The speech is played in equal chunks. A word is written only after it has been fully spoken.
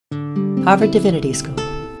Harvard Divinity School.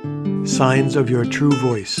 Signs of Your True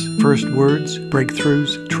Voice. First Words,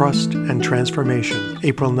 Breakthroughs, Trust, and Transformation.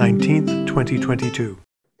 April 19th, 2022.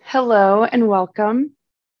 Hello and welcome.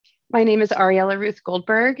 My name is Ariella Ruth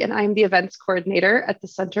Goldberg, and I'm the events coordinator at the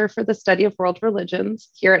Center for the Study of World Religions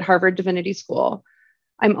here at Harvard Divinity School.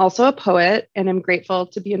 I'm also a poet, and I'm grateful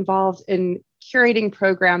to be involved in curating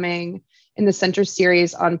programming in the Center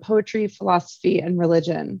series on poetry, philosophy, and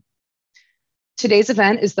religion. Today's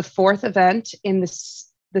event is the fourth event in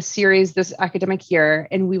the series this academic year,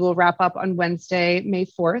 and we will wrap up on Wednesday, May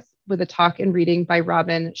 4th, with a talk and reading by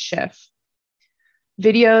Robin Schiff.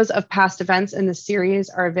 Videos of past events in the series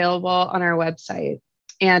are available on our website.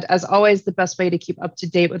 And as always, the best way to keep up to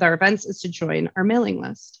date with our events is to join our mailing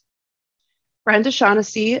list. Brenda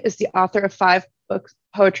Shaughnessy is the author of 5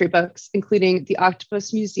 poetry books, including The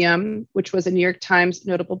Octopus Museum, which was a New York Times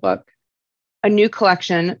notable book. A new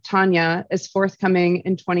collection, Tanya, is forthcoming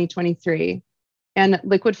in 2023. And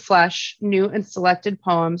Liquid Flesh, New and Selected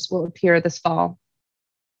Poems will appear this fall.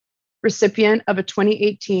 Recipient of a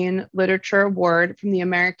 2018 Literature Award from the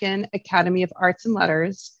American Academy of Arts and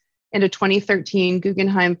Letters and a 2013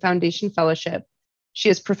 Guggenheim Foundation Fellowship, she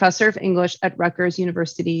is Professor of English at Rutgers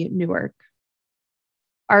University, Newark.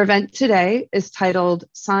 Our event today is titled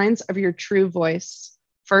Signs of Your True Voice,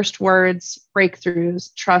 First Words,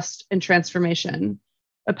 Breakthroughs, Trust, and Transformation,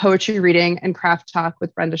 a poetry reading and craft talk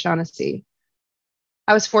with Brenda Shaughnessy.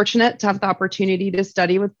 I was fortunate to have the opportunity to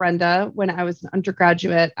study with Brenda when I was an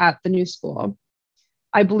undergraduate at the New School.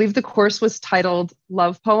 I believe the course was titled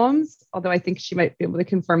Love Poems, although I think she might be able to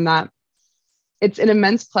confirm that. It's an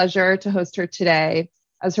immense pleasure to host her today,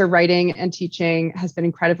 as her writing and teaching has been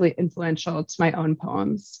incredibly influential to my own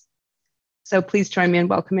poems. So please join me in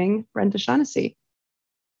welcoming Brenda Shaughnessy.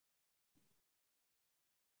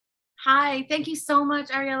 Hi, thank you so much,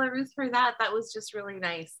 Ariella Ruth, for that. That was just really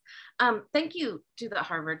nice. Thank you to the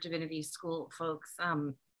Harvard Divinity School folks,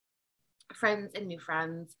 friends and new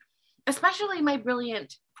friends, especially my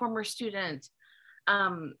brilliant former student,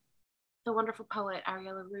 the wonderful poet,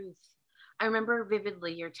 Ariella Ruth. I remember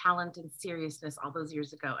vividly your talent and seriousness all those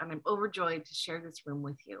years ago, and I'm overjoyed to share this room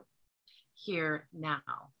with you here now.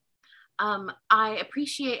 I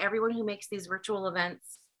appreciate everyone who makes these virtual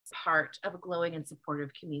events part of a glowing and supportive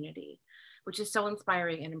community, which is so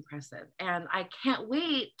inspiring and impressive. And I can't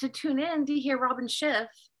wait to tune in to hear Robin Schiff.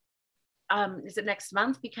 Is it next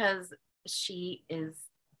month? Because she is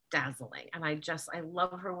dazzling. And I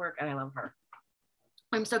love her work and I love her.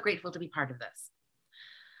 I'm so grateful to be part of this.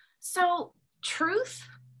 So truth,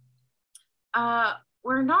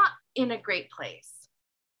 we're not in a great place.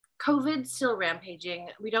 COVID's still rampaging.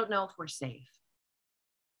 We don't know if we're safe.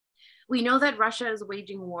 We know that Russia is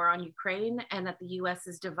waging war on Ukraine and that the US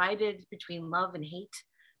is divided between love and hate,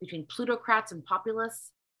 between plutocrats and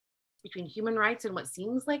populists, between human rights and what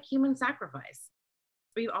seems like human sacrifice.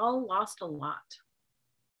 We've all lost a lot.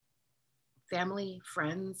 Family,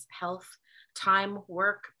 friends, health, time,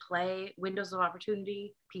 work, play, windows of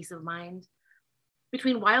opportunity, peace of mind.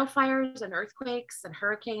 Between wildfires and earthquakes and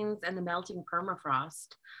hurricanes and the melting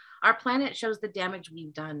permafrost, our planet shows the damage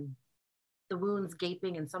we've done. The wounds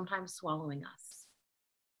gaping and sometimes swallowing us.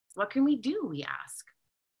 What can we do, we ask?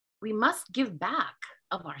 We must give back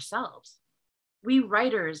of ourselves. We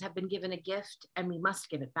writers have been given a gift and we must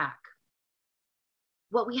give it back.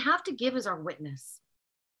 What we have to give is our witness,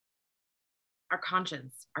 our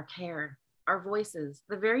conscience, our care, our voices,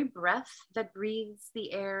 the very breath that breathes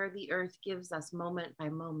the air the earth gives us moment by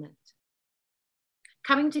moment.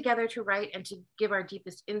 Coming together to write and to give our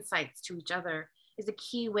deepest insights to each other is a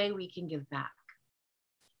key way we can give back.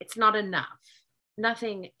 It's not enough.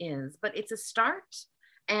 Nothing is, but it's a start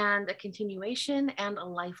and a continuation and a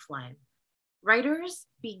lifeline. Writers,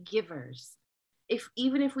 be givers.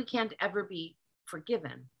 Even if we can't ever be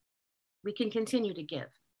forgiven, we can continue to give.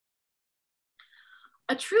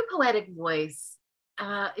 A true poetic voice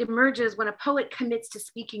emerges when a poet commits to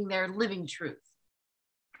speaking their living truth,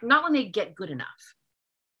 not when they get good enough.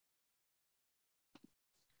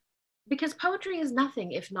 Because poetry is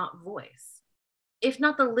nothing if not voice, if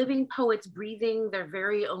not the living poets breathing their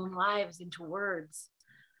very own lives into words,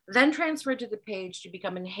 then transferred to the page to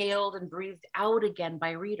become inhaled and breathed out again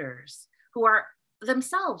by readers who are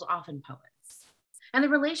themselves often poets. And the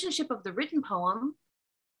relationship of the written poem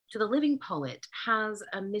to the living poet has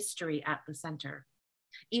a mystery at the center,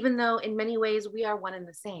 even though in many ways we are one and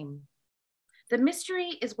the same. The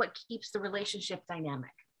mystery is what keeps the relationship dynamic.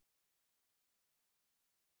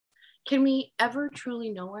 Can we ever truly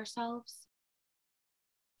know ourselves?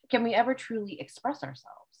 Can we ever truly express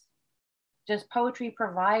ourselves? Does poetry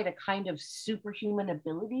provide a kind of superhuman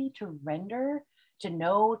ability to render, to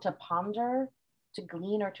know, to ponder, to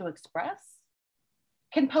glean, or to express?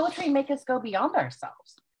 Can poetry make us go beyond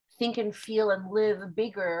ourselves, think and feel and live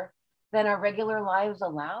bigger than our regular lives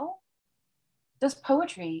allow? Does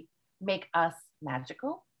poetry make us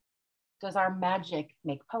magical? Does our magic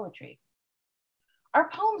make poetry? Our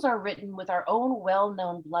poems are written with our own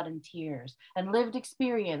well-known blood and tears and lived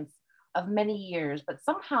experience of many years, but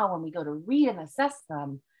somehow when we go to read and assess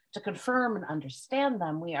them, to confirm and understand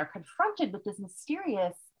them, we are confronted with this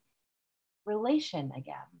mysterious relation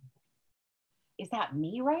again. Is that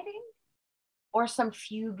me writing? Or some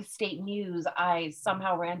fugue state muse I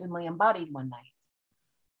somehow randomly embodied one night?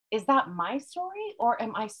 Is that my story? Or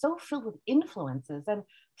am I so filled with influences and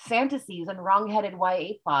fantasies and wrong-headed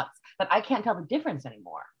YA plots that I can't tell the difference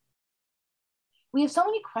anymore? We have so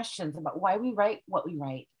many questions about why we write what we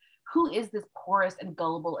write. Who is this porous and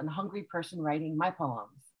gullible and hungry person writing my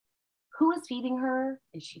poems? Who is feeding her?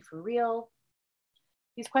 Is she for real?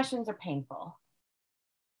 These questions are painful,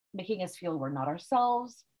 making us feel we're not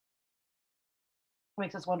ourselves. It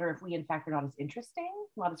makes us wonder if we in fact are not as interesting,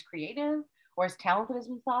 not as creative, or as talented as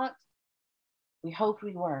we thought. We hoped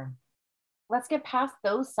we were. Let's get past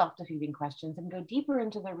those self-defeating questions and go deeper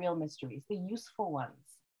into the real mysteries, the useful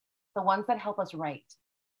ones, the ones that help us write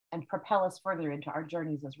and propel us further into our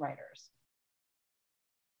journeys as writers.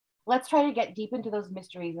 Let's try to get deep into those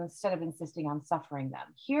mysteries instead of insisting on suffering them.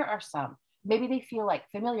 Here are some. Maybe they feel like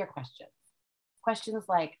familiar questions. Questions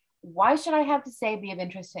like, why should I have to say be of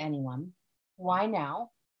interest to anyone? Why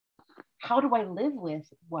now? How do I live with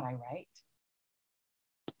what I write?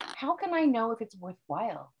 How can I know if it's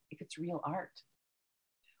worthwhile, if it's real art?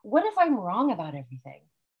 What if I'm wrong about everything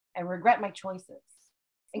and regret my choices,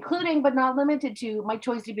 including but not limited to my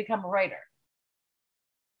choice to become a writer?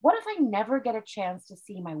 What if I never get a chance to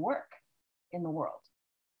see my work in the world?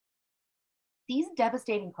 These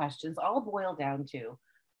devastating questions all boil down to,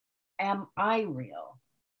 am I real?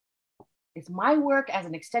 Is my work as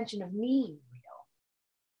an extension of me real?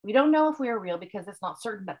 We don't know if we are real because it's not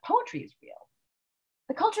certain that poetry is real.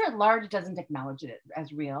 The culture at large doesn't acknowledge it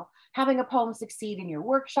as real. Having a poem succeed in your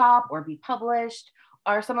workshop or be published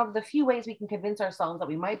are some of the few ways we can convince ourselves that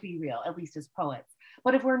we might be real, at least as poets.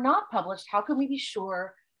 But if we're not published, how can we be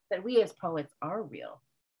sure that we as poets are real?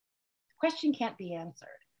 The question can't be answered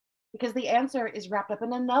because the answer is wrapped up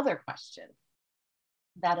in another question,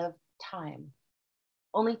 that of time.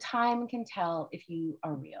 Only time can tell if you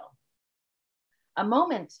are real. A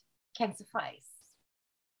moment can suffice.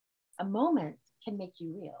 A moment can make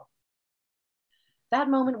you real. That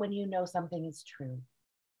moment when you know something is true.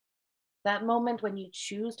 That moment when you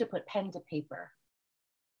choose to put pen to paper.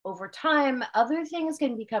 Over time, other things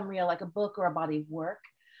can become real, like a book or a body of work.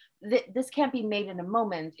 This can't be made in a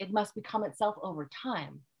moment. It must become itself over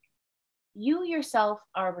time. You yourself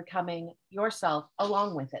are becoming yourself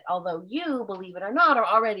along with it, although you, believe it or not, are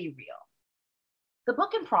already real. The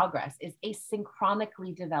book in progress is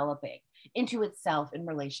asynchronically developing into itself in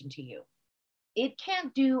relation to you. It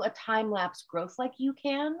can't do a time-lapse growth like you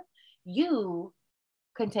can. You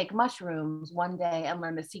can take mushrooms one day and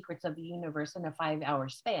learn the secrets of the universe in a 5-hour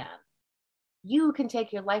span. You can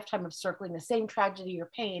take your lifetime of circling the same tragedy or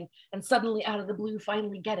pain and suddenly out of the blue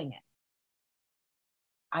finally getting it.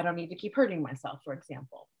 I don't need to keep hurting myself, for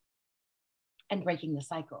example, and breaking the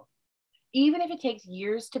cycle. Even if it takes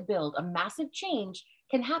years to build, a massive change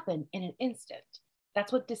can happen in an instant.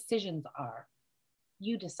 That's what decisions are.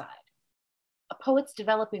 You decide. A poet's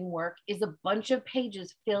developing work is a bunch of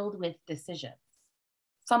pages filled with decisions,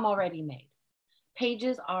 some already made.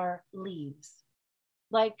 Pages are leaves,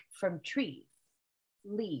 like from trees.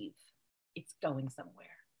 Leave, it's going somewhere.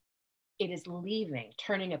 It is leaving,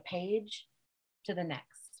 turning a page to the next.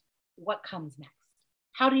 What comes next?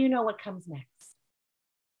 How do you know what comes next?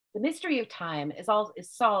 The mystery of time is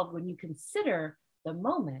solved when you consider the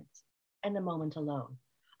moment and the moment alone.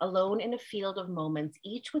 Alone in a field of moments,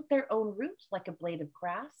 each with their own route, like a blade of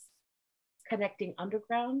grass, connecting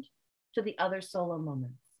underground to the other solo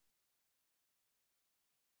moments.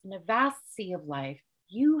 In a vast sea of life,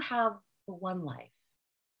 you have the one life.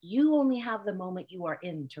 You only have the moment you are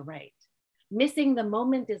in to write. Missing the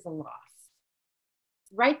moment is a loss.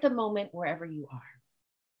 Write the moment wherever you are.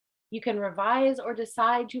 You can revise or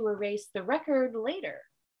decide to erase the record later.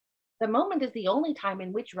 The moment is the only time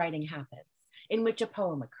in which writing happens, in which a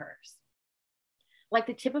poem occurs. Like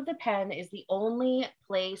the tip of the pen is the only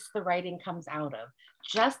place the writing comes out of,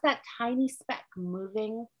 just that tiny speck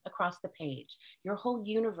moving across the page. Your whole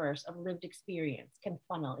universe of lived experience can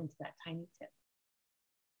funnel into that tiny tip.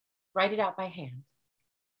 Write it out by hand.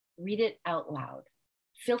 Read it out loud.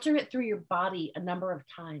 Filter it through your body a number of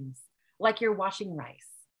times, like you're washing rice.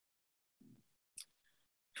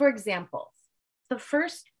 For example, the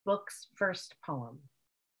first book's first poem.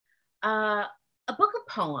 A book of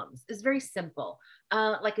poems is very simple,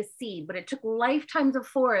 like a seed, but it took lifetimes of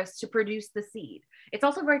forests to produce the seed. It's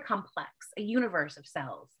also very complex, a universe of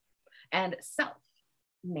cells, and self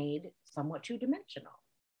made somewhat two-dimensional.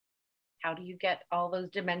 How do you get all those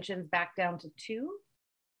dimensions back down to two?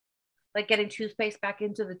 Like getting toothpaste back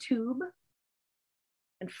into the tube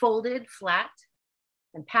and folded flat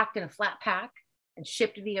and packed in a flat pack and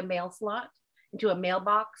shipped via mail slot into a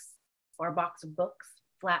mailbox or a box of books,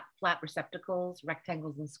 flat receptacles,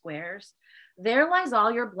 rectangles and squares. There lies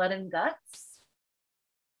all your blood and guts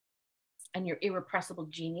and your irrepressible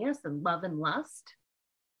genius and love and lust,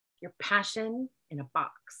 your passion in a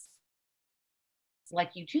box. It's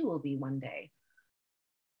like you too will be one day,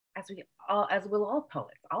 as will all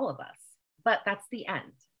poets, all of us. But that's the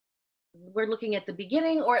end. We're looking at the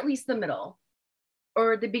beginning, or at least the middle,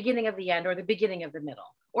 or the beginning of the end, or the beginning of the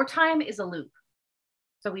middle, or time is a loop.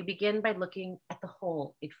 So we begin by looking at the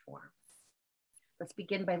whole it forms. Let's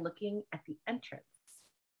begin by looking at the entrance,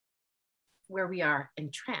 where we are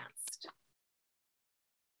entranced.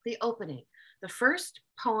 The opening, the first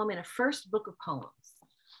poem in a first book of poems.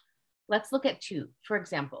 Let's look at two. For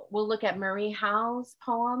example, we'll look at Marie Howe's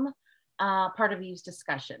poem, Part of Eve's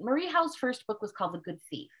Discussion. Marie Howe's first book was called The Good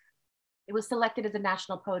Thief. It was selected as a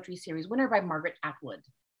National Poetry Series winner by Margaret Atwood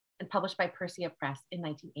and published by Persia Press in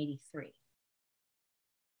 1983.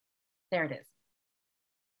 There it is.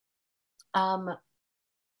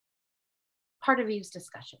 Part of Eve's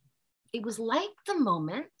Discussion. It was like the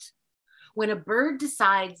moment when a bird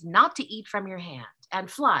decides not to eat from your hand and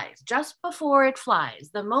flies. Just before it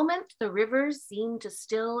flies, the moment the rivers seem to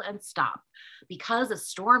still and stop because a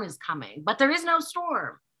storm is coming, but there is no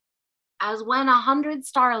storm. As when 100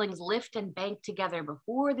 starlings lift and bank together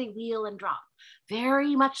before they wheel and drop,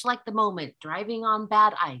 very much like the moment driving on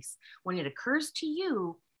bad ice, when it occurs to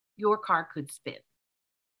you, your car could spin,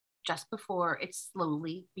 just before it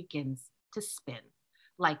slowly begins to spin.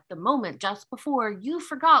 Like the moment just before you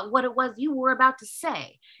forgot what it was you were about to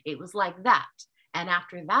say. It was like that. And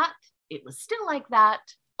after that, it was still like that,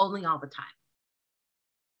 only all the time.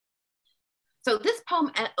 So this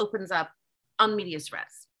poem opens up on medias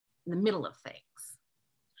res, in the middle of things.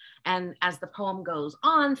 And as the poem goes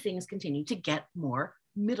on, things continue to get more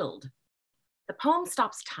middled. The poem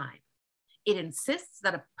stops time. It insists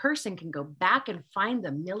that a person can go back and find the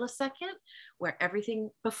millisecond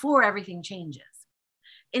before everything changes.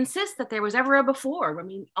 Insists that there was ever a before, when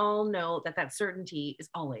we all know that certainty is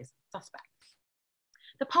always suspect.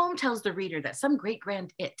 The poem tells the reader that some great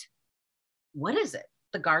grand it. What is it?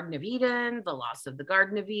 The Garden of Eden, the loss of the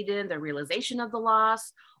Garden of Eden, the realization of the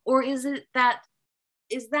loss? Or is that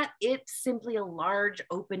it simply a large,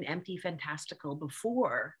 open, empty, fantastical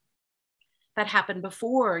before that happened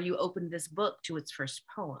before you opened this book to its first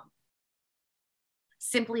poem?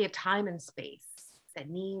 Simply a time and space that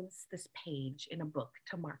needs this page in a book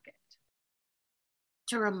to mark it,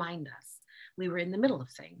 to remind us we were in the middle of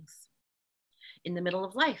things, in the middle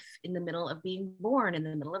of life, in the middle of being born, in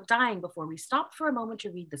the middle of dying, before we stopped for a moment to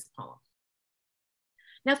read this poem.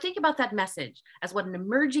 Now think about that message as what an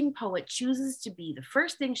emerging poet chooses to be the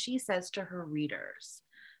first thing she says to her readers,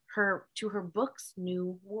 to her book's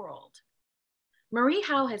new world. Marie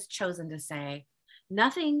Howe has chosen to say,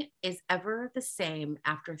 nothing is ever the same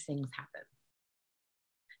after things happen.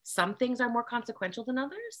 Some things are more consequential than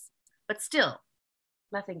others, but still,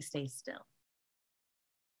 nothing stays still.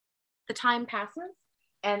 The time passes,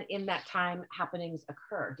 and in that time, happenings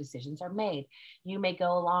occur, decisions are made. You may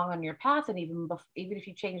go along on your path, and even if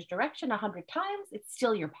you change direction 100 times, it's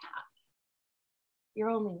still your path. You're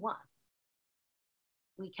only one.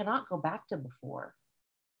 We cannot go back to before.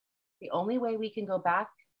 The only way we can go back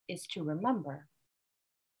is to remember.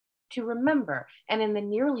 To remember, and in the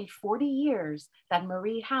nearly 40 years that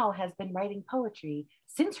Marie Howe has been writing poetry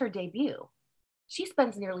since her debut, she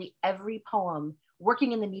spends nearly every poem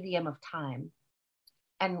working in the medium of time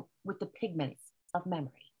and with the pigments of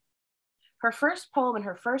memory. Her first poem in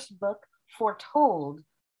her first book foretold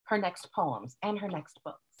her next poems and her next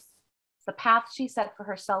books. The path she set for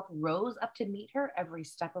herself rose up to meet her every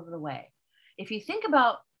step of the way. If you think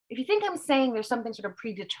I'm saying there's something sort of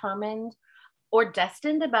predetermined or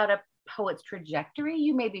destined about a poet's trajectory,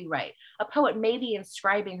 you may be right. A poet may be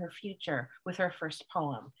inscribing her future with her first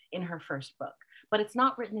poem in her first book, but it's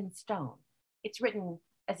not written in stone. It's written,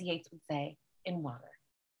 as Yeats would say, in water.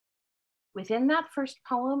 Within that first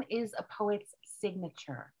poem is a poet's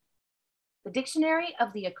signature. The Dictionary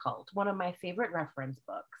of the Occult, one of my favorite reference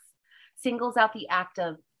books, singles out the act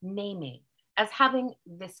of naming as having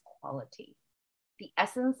this quality. The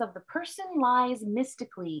essence of the person lies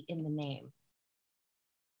mystically in the name.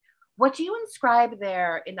 What you inscribe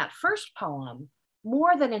there in that first poem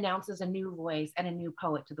more than announces a new voice and a new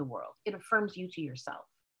poet to the world. It affirms you to yourself.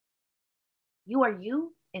 You are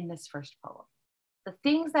you in this first poem. The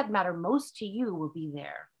things that matter most to you will be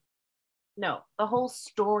there. No, the whole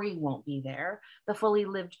story won't be there. The fully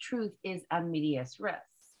lived truth is a medias res.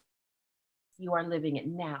 You are living it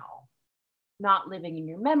now, not living in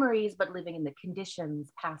your memories, but living in the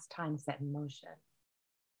conditions past time set in motion.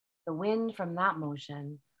 The wind from that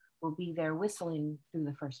motion will be there whistling through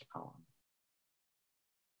the first poem.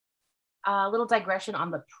 A little digression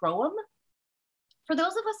on the proem. For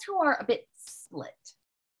those of us who are a bit split,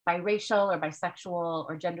 biracial or bisexual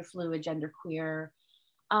or gender fluid, gender queer,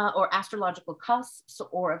 or astrological cusps,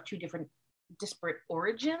 or of two different disparate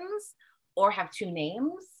origins, or have two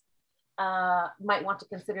names, might want to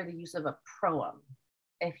consider the use of a proem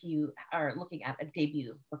if you are looking at a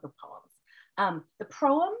debut book of poems. The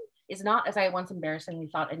proem is not, as I once embarrassingly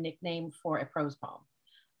thought, a nickname for a prose poem.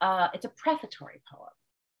 It's a prefatory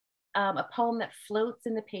poem, a poem that floats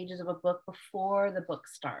in the pages of a book before the book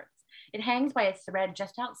starts. It hangs by a thread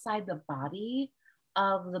just outside the body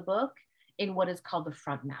of the book in what is called the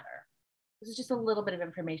front matter. This is just a little bit of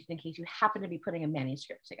information in case you happen to be putting a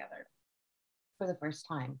manuscript together for the first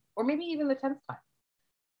time, or maybe even the 10th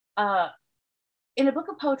time. In a book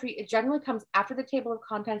of poetry, it generally comes after the table of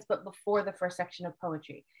contents, but before the first section of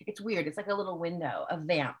poetry. It's weird. It's like a little window, a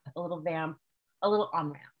little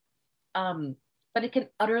on-ramp. But it can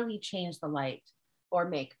utterly change the light or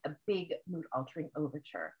make a big mood-altering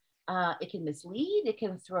overture. It can mislead, it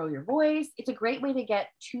can throw your voice. It's a great way to get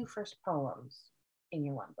two first poems in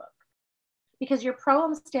your one book, because your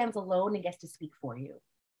proem stands alone and gets to speak for you,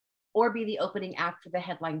 or be the opening act for the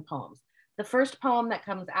headline poems. The first poem that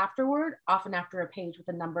comes afterward, often after a page with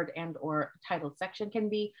a numbered and or titled section, can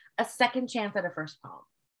be a second chance at a first poem.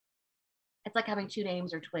 It's like having two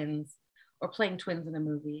names or twins, or playing twins in a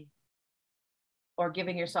movie, or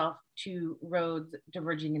giving yourself two roads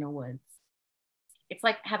diverging in a woods. It's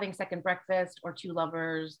like having second breakfast or two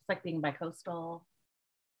lovers. It's like being bicoastal.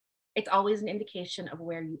 It's always an indication of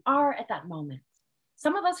where you are at that moment.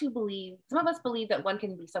 Some of us believe that one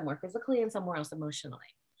can be somewhere physically and somewhere else emotionally.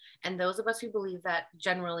 And those of us who believe that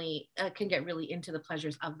generally can get really into the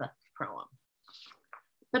pleasures of the poem.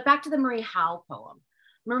 But back to the Marie Howe poem.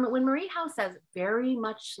 When Marie Howe says, very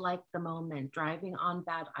much like the moment driving on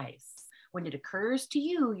bad ice, when it occurs to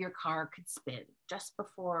you, your car could spin just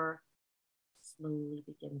before slowly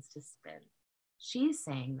begins to spin. She's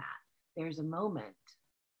saying that there's a moment,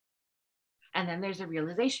 and then there's a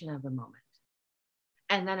realization of the moment,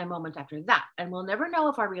 and then a moment after that. And we'll never know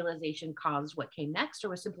if our realization caused what came next or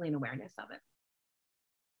was simply an awareness of it.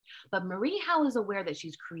 But Marie Howe is aware that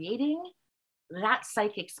she's creating that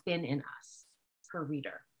psychic spin in us, her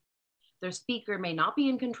reader. The speaker may not be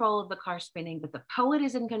in control of the car spinning, but the poet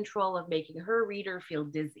is in control of making her reader feel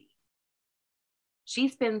dizzy. She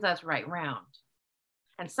spins us right round.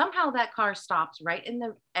 And somehow that car stops right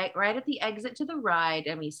at the exit to the ride,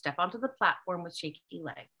 and we step onto the platform with shaky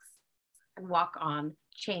legs and walk on,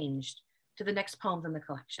 changed, to the next poems in the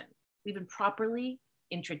collection. We've been properly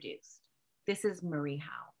introduced. This is Marie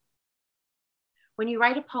Howe. When you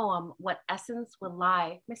write a poem, what essence will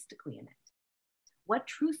lie mystically in it? What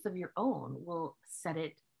truth of your own will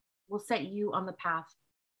set you on the path?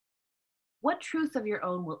 What truth of your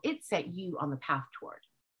own will it set you on the path toward?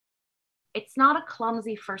 It's not a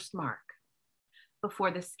clumsy first mark before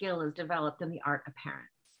the skill is developed and the art apparent.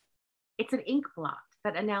 It's an ink blot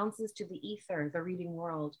that announces to the ether, the reading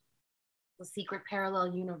world, the secret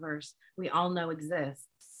parallel universe we all know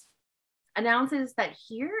exists, announces that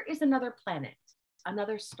here is another planet,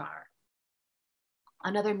 another star,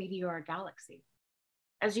 another meteoric galaxy.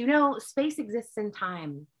 As you know, space exists in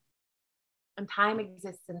time, and time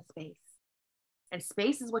exists in space. And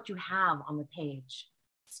space is what you have on the page,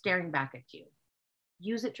 staring back at you.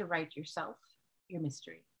 Use it to write yourself, your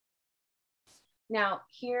mystery. Now,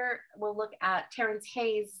 here we'll look at Terence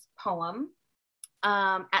Hayes' poem,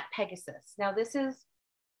 At Pegasus. Now, it's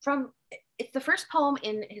the first poem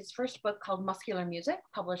in his first book called Muscular Music,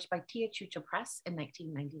 published by Tia Chucha Press in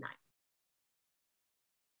 1999.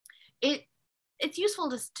 It's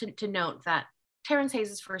useful to note that Terence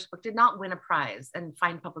Hayes' first book did not win a prize and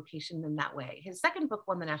find publication in that way. His second book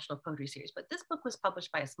won the National Poetry Series, but this book was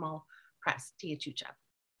published by a small press, Tia Chucha.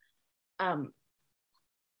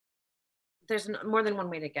 There's more than one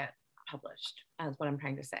way to get published, is what I'm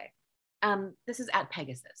trying to say. This is At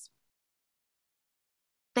Pegasus.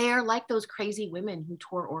 They are like those crazy women who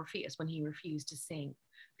tore Orpheus when he refused to sing.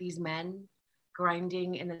 These men,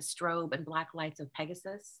 grinding in the strobe and black lights of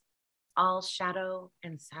Pegasus, all shadow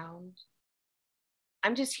and sound.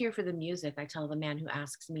 I'm just here for the music, I tell the man who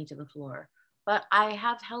asks me to the floor, but I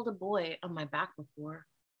have held a boy on my back before.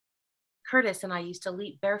 Curtis and I used to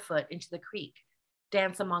leap barefoot into the creek,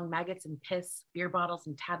 dance among maggots and piss, beer bottles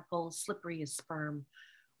and tadpoles, slippery as sperm.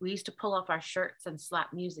 We used to pull off our shirts and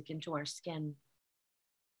slap music into our skin.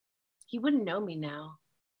 He wouldn't know me now,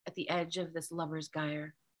 at the edge of this lover's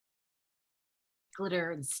gyre.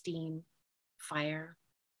 Glitter and steam, fire.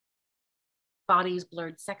 Bodies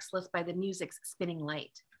blurred sexless by the music's spinning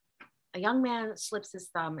light. A young man slips his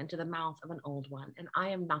thumb into the mouth of an old one, and I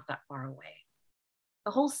am not that far away.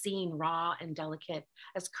 The whole scene raw and delicate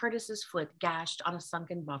as Curtis's foot gashed on a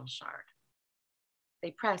sunken bottle shard.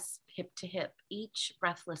 They press hip to hip, each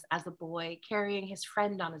breathless as a boy carrying his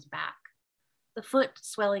friend on his back, the foot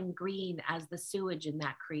swelling green as the sewage in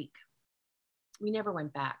that creek. We never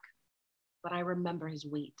went back, but I remember his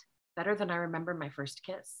weight better than I remember my first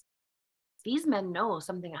kiss. These men know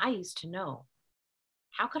something I used to know.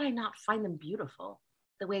 How could I not find them beautiful?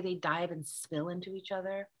 The way they dive and spill into each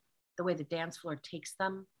other, the way the dance floor takes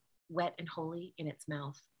them, wet and holy, in its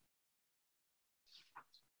mouth.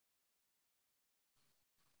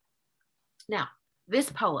 Now, this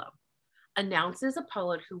poem announces a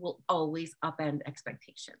poet who will always upend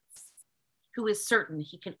expectations, who is certain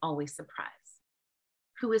he can always surprise,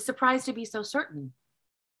 who is surprised to be so certain.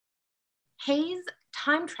 Hayes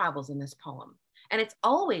time travels in this poem, and it's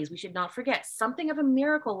always, we should not forget, something of a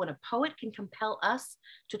miracle when a poet can compel us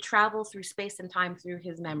to travel through space and time through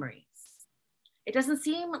his memories. It doesn't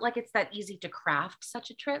seem like it's that easy to craft such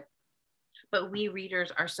a trip, but we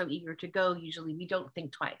readers are so eager to go, usually we don't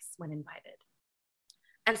think twice when invited.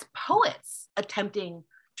 As poets attempting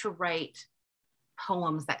to write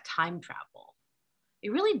poems that time travel,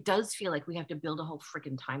 it really does feel like we have to build a whole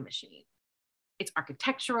freaking time machine. It's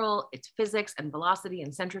architectural, it's physics and velocity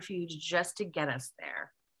and centrifuge just to get us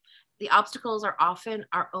there. The obstacles are often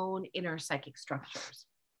our own inner psychic structures,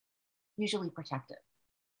 usually protective,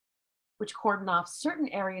 which cordon off certain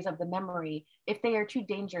areas of the memory if they are too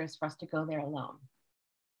dangerous for us to go there alone.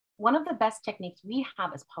 One of the best techniques we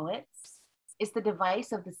have as poets is the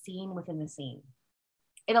device of the scene within the scene.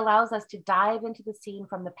 It allows us to dive into the scene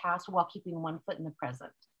from the past while keeping one foot in the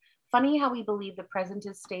present. Funny how we believe the present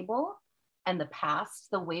is stable and the past,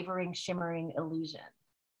 the wavering, shimmering illusion.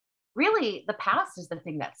 Really, the past is the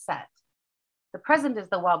thing that's set. The present is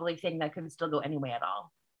the wobbly thing that can still go any way at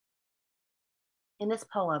all. In this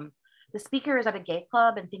poem, the speaker is at a gay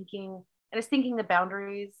club and is thinking about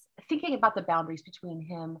the boundaries between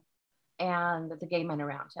him and the gay men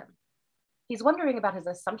around him. He's wondering about his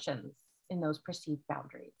assumptions in those perceived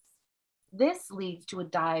boundaries. This leads to a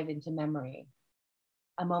dive into memory,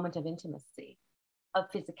 a moment of intimacy,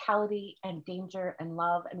 of physicality and danger and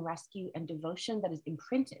love and rescue and devotion that is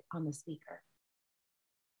imprinted on the speaker.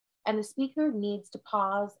 And the speaker needs to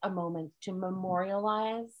pause a moment to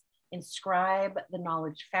memorialize, inscribe the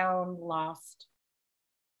knowledge found, lost,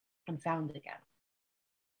 and found again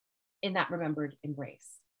in that remembered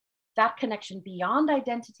embrace. That connection beyond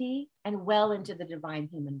identity and well into the divine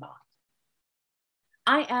human bond.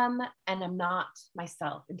 I am and am not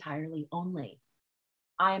myself entirely only.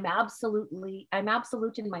 I'm absolute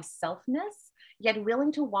in my selfness, yet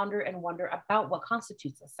willing to wander and wonder about what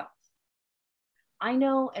constitutes a self. I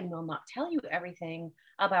know and will not tell you everything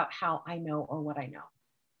about how I know or what I know,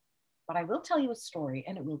 but I will tell you a story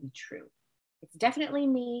and it will be true. It's definitely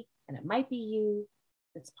me and it might be you.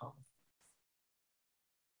 This poem.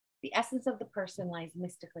 The essence of the person lies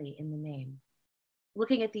mystically in the name.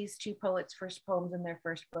 Looking at these two poets' first poems in their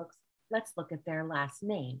first books, let's look at their last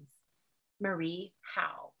names. Marie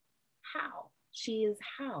Howe. How? She is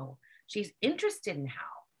how. She's interested in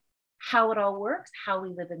how it all works, how we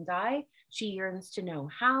live and die. She yearns to know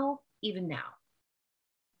how, even now.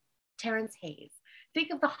 Terence Hayes.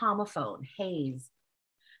 Think of the homophone, Hayes.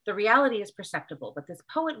 The reality is perceptible, but this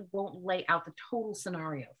poet won't lay out the total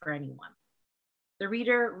scenario for anyone. The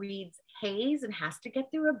reader reads Hayes and has to get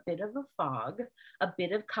through a bit of a fog, a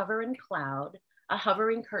bit of cover and cloud, a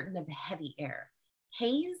hovering curtain of heavy air.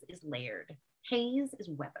 Haze is layered. Haze is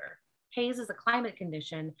weather. Haze is a climate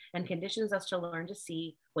condition and conditions us to learn to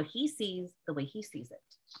see what he sees the way he sees it.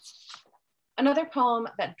 Another poem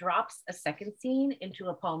that drops a second scene into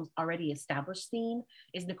a poem's already established scene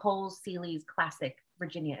is Nicole Seeley's classic,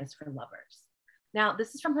 Virginia is for Lovers. Now,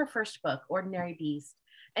 this is from her first book, Ordinary Beast.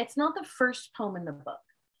 It's not the first poem in the book.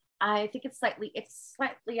 I think it's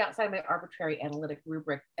slightly outside my arbitrary analytic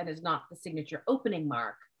rubric and is not the signature opening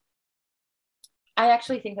mark. I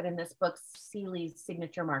actually think that in this book, Seeley's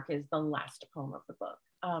signature mark is the last poem of the book.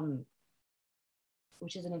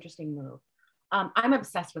 which is an interesting move. I'm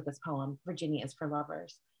obsessed with this poem, Virginia is for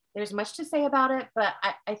Lovers. There's much to say about it, but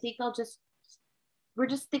I think we'll just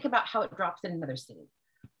think about how it drops in another scene,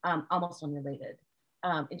 almost unrelated,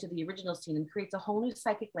 into the original scene and creates a whole new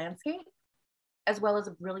psychic landscape, as well as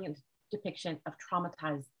a brilliant depiction of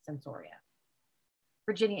traumatized sensoria.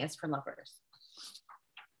 Virginia is for Lovers.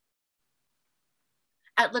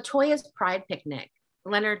 At LaToya's Pride picnic,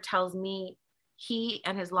 Leonard tells me he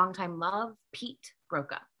and his longtime love, Pete,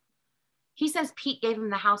 broke up. He says Pete gave him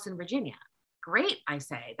the house in Virginia. Great, I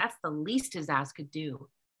say. That's the least his ass could do.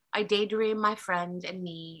 I daydream my friend and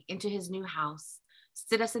me into his new house,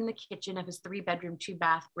 sit us in the kitchen of his 3-bedroom,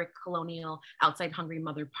 2-bath brick colonial outside Hungry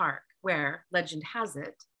Mother Park, where, legend has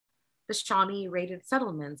it, the Shawnee raided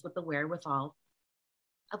settlements with the wherewithal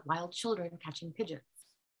of wild children catching pigeons.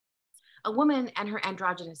 A woman and her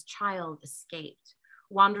androgynous child escaped,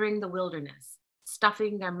 wandering the wilderness,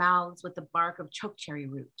 stuffing their mouths with the bark of chokecherry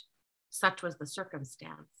root. Such was the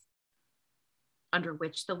circumstance under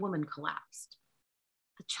which the woman collapsed.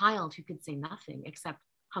 The child, who could say nothing except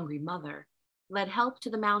Hungry Mother, led help to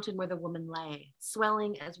the mountain where the woman lay,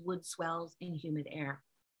 swelling as wood swells in humid air.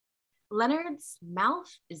 Leonard's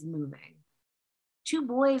mouth is moving. 2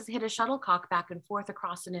 boys hit a shuttlecock back and forth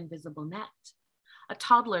across an invisible net. A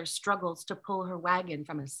toddler struggles to pull her wagon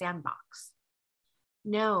from a sandbox.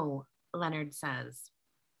 No, Leonard says,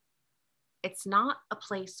 it's not a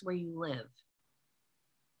place where you live.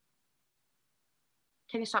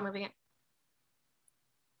 Can you stop moving it?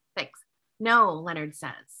 Thanks. No, Leonard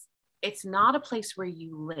says, it's not a place where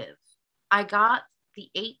you live. I got the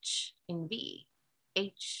H in V.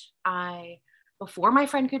 H-I, before my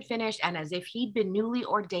friend could finish, and as if he'd been newly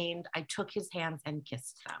ordained, I took his hands and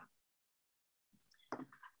kissed them.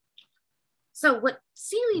 So what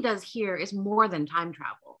Seeley does here is more than time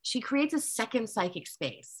travel. She creates a second psychic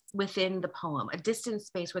space within the poem, a distant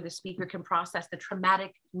space where the speaker can process the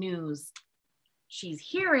traumatic news she's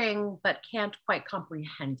hearing, but can't quite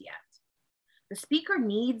comprehend yet. The speaker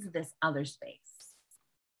needs this other space,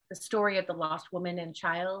 the story of the lost woman and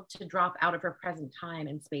child, to drop out of her present time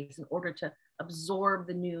and space in order to absorb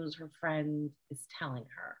the news her friend is telling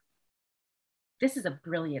her. This is a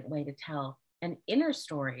brilliant way to tell an inner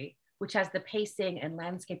story, which has the pacing and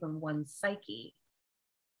landscape of one's psyche,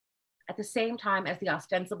 at the same time as the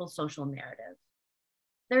ostensible social narrative.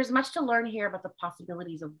 There's much to learn here about the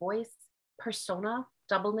possibilities of voice, persona,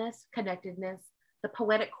 doubleness, connectedness, the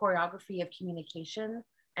poetic choreography of communication,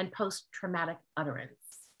 and post-traumatic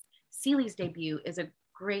utterance. Seeley's debut is a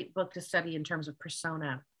great book to study in terms of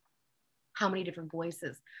persona, how many different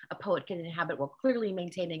voices a poet can inhabit while clearly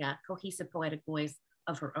maintaining a cohesive poetic voice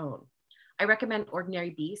of her own. I recommend Ordinary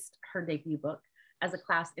Beast, her debut book, as a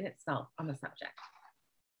class in itself on the subject.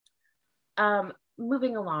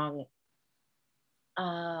 Moving along.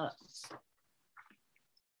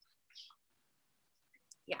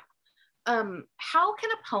 How can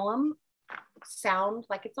a poem sound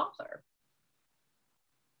like its author?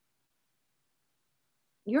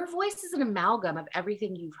 Your voice is an amalgam of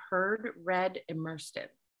everything you've heard, read, immersed in,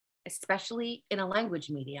 especially in a language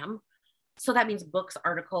medium. So that means books,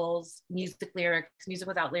 articles, music lyrics, music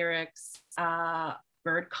without lyrics,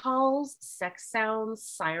 bird calls, sex sounds,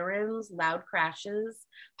 sirens, loud crashes,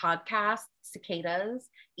 podcasts, cicadas,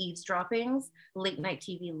 eavesdroppings, late night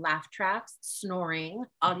TV laugh tracks, snoring,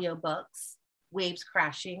 audiobooks, waves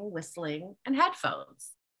crashing, whistling, and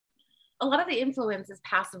headphones. A lot of the influence is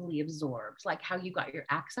passively absorbed, like how you got your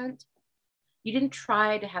accent. You didn't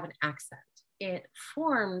try to have an accent. It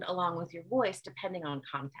formed along with your voice depending on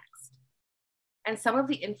context. And some of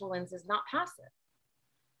the influence is not passive.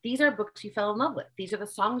 These are books you fell in love with. These are the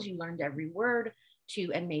songs you learned every word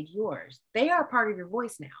to and made yours. They are part of your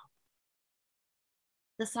voice now.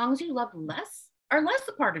 The songs you loved less are less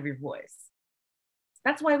a part of your voice.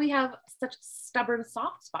 That's why we have such stubborn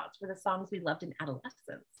soft spots for the songs we loved in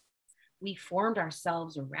adolescence. We formed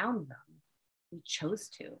ourselves around them. We chose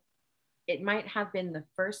to. It might have been the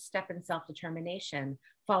first step in self-determination,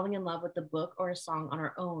 falling in love with the book or a song on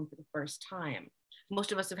our own for the first time.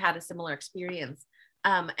 Most of us have had a similar experience.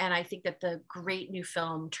 And I think that the great new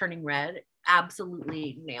film, Turning Red,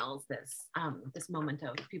 absolutely nails this, this moment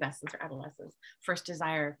of pubescence or adolescence, first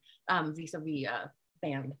desire vis-a-vis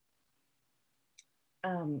band.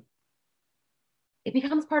 It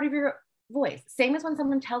becomes part of your voice. Same as when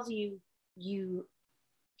someone tells you you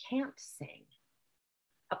can't sing.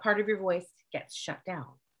 A part of your voice gets shut down.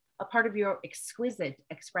 A part of your exquisite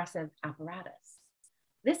expressive apparatus.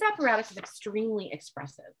 This apparatus is extremely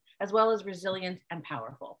expressive, as well as resilient and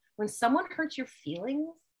powerful. When someone hurts your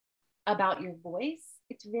feelings about your voice,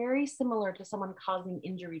 it's very similar to someone causing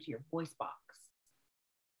injury to your voice box.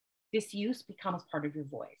 Disuse becomes part of your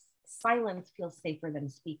voice. Silence feels safer than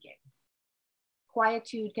speaking.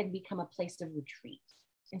 Quietude can become a place of retreat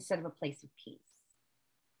instead of a place of peace.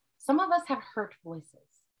 Some of us have hurt voices.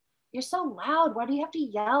 You're so loud. Why do you have to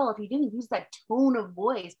yell? If you didn't use that tone of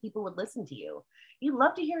voice, people would listen to you. You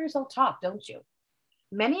love to hear yourself talk, don't you?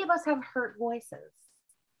 Many of us have hurt voices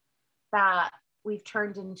that we've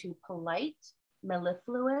turned into polite,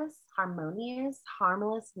 mellifluous, harmonious,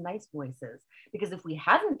 harmless, nice voices. Because if we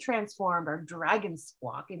hadn't transformed our dragon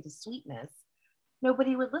squawk into sweetness,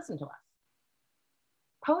 nobody would listen to us.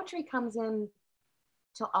 Poetry comes in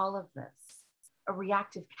to all of this, a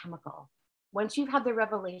reactive chemical. Once you've had the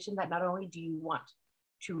revelation that not only do you want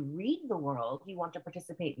to read the world, you want to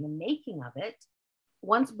participate in the making of it.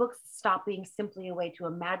 Once books stop being simply a way to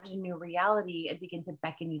imagine your reality and begin to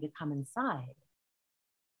beckon you to come inside,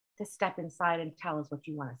 to step inside and tell us what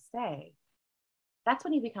you want to say, that's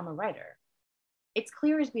when you become a writer. It's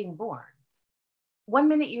clear as being born. 1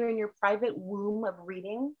 minute you're in your private womb of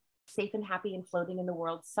reading, safe and happy and floating in the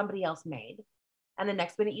world somebody else made. And the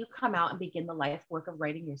next minute you come out and begin the life work of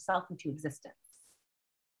writing yourself into existence.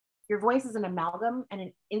 Your voice is an amalgam and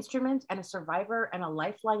an instrument and a survivor and a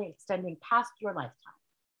lifeline extending past your lifetime.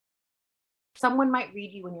 Someone might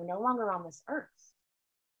read you when you're no longer on this earth.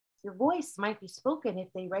 Your voice might be spoken if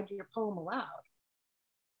they read your poem aloud.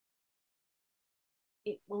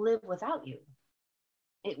 It will live without you.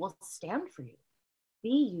 It will stand for you,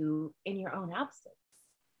 be you in your own absence,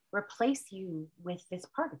 replace you with this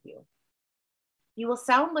part of you. You will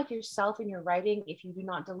sound like yourself in your writing if you do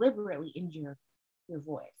not deliberately injure your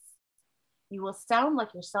voice. You will sound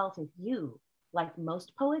like yourself if you, like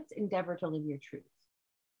most poets, endeavor to live your truth.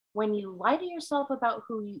 When you lie to yourself about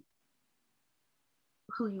who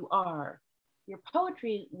you are, your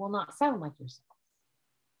poetry will not sound like yourself.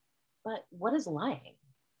 But what is lying?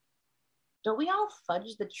 Don't we all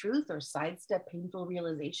fudge the truth or sidestep painful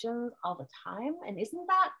realizations all the time? And isn't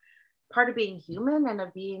that part of being human and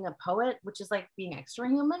of being a poet, which is like being extra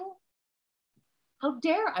human? How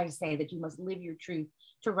dare I say that you must live your truth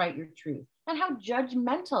to write your truth? And how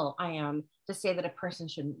judgmental I am to say that a person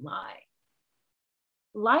shouldn't lie.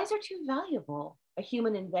 Lies are too valuable, a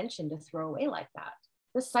human invention, to throw away like that.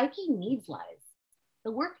 The psyche needs lies.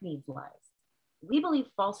 The work needs lies. We believe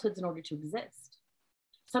falsehoods in order to exist.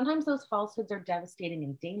 Sometimes those falsehoods are devastating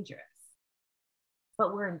and dangerous.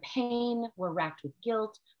 But we're in pain, we're racked with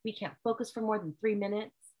guilt, we can't focus for more than 3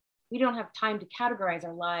 minutes. We don't have time to categorize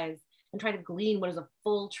our lives and try to glean what is a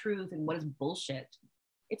full truth and what is bullshit.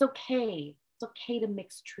 It's okay to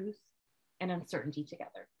mix truth and uncertainty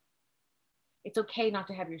together. It's okay not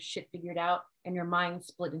to have your shit figured out and your mind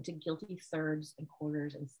split into guilty thirds and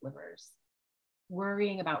quarters and slivers.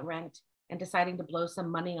 Worrying about rent and deciding to blow some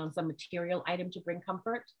money on some material item to bring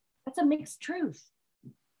comfort, that's a mixed truth.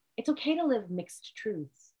 It's okay to live mixed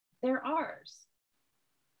truths. They're ours.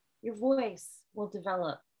 Your voice will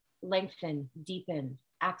develop, lengthen, deepen,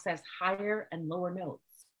 access higher and lower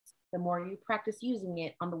notes. The more you practice using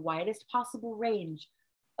it on the widest possible range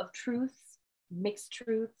of truths, mixed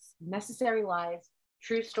truths, necessary lies,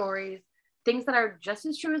 true stories, things that are just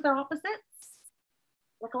as true as their opposites.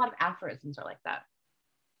 Like a lot of aphorisms are like that.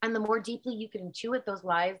 And the more deeply you can intuit those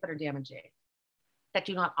lies that are damaging, that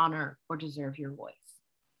do not honor or deserve your voice.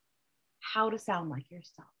 How to sound like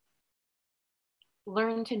yourself.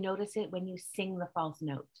 Learn to notice it when you sing the false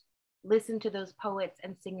note. Listen to those poets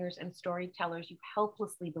and singers and storytellers you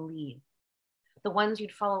helplessly believe, the ones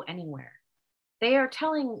you'd follow anywhere. They are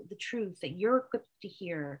telling the truth that you're equipped to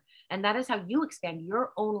hear, and that is how you expand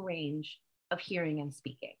your own range of hearing and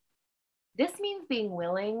speaking. This means being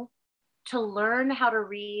willing to learn how to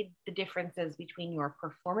read the differences between your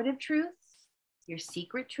performative truths, your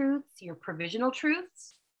secret truths, your provisional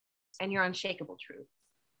truths, and your unshakable truths.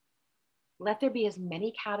 Let there be as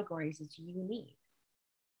many categories as you need.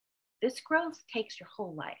 This growth takes your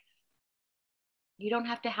whole life. You don't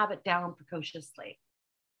have to have it down precociously.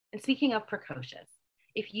 And speaking of precocious,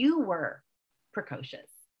 if you were precocious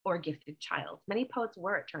or a gifted child, many poets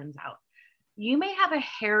were, it turns out, you may have a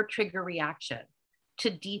hair trigger reaction to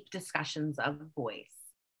deep discussions of voice.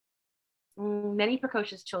 Many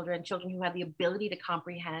precocious children who have the ability to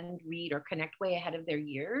comprehend, read, or connect way ahead of their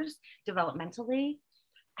years developmentally,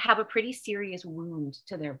 have a pretty serious wound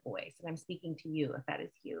to their voice. And I'm speaking to you if that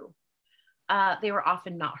is you. They were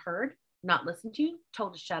often not heard, not listened to,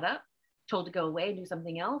 told to shut up, told to go away and do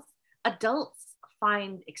something else. Adults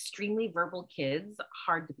find extremely verbal kids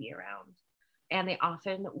hard to be around. And they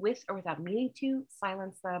often, with or without meaning to,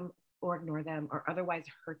 silence them or ignore them or otherwise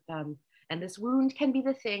hurt them. And this wound can be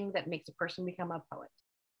the thing that makes a person become a poet.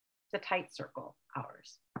 It's a tight circle,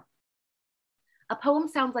 ours. A poem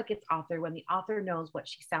sounds like its author when the author knows what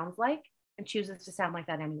she sounds like and chooses to sound like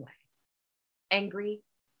that anyway. Angry,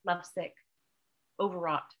 lovesick,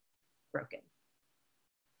 overwrought, broken.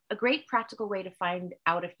 A great practical way to find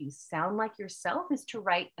out if you sound like yourself is to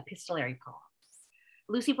write epistolary poems.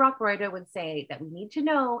 Lucy Brock-Royder would say that we need to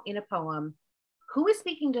know in a poem who is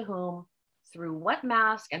speaking to whom, through what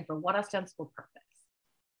mask, and for what ostensible purpose.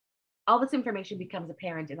 All this information becomes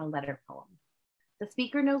apparent in a letter poem. The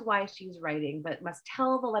speaker knows why she is writing, but must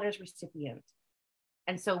tell the letter's recipient.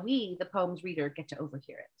 And so we, the poem's reader, get to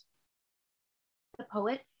overhear it. The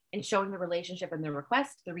poet, in showing the relationship and the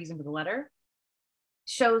request, the reason for the letter,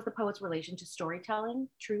 shows the poet's relation to storytelling,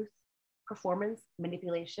 truth, performance,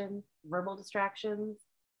 manipulation, verbal distractions,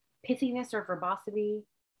 pithiness or verbosity,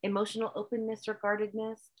 emotional openness or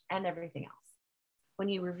guardedness, and everything else. When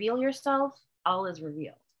you reveal yourself, all is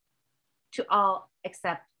revealed. To all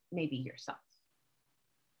except maybe yourself.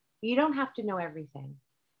 You don't have to know everything.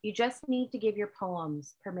 You just need to give your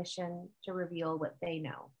poems permission to reveal what they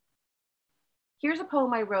know. Here's a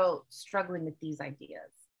poem I wrote struggling with these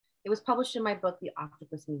ideas. It was published in my book, The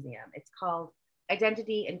Octopus Museum. It's called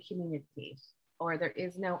Identity and Community, or There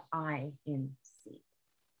Is No I in C.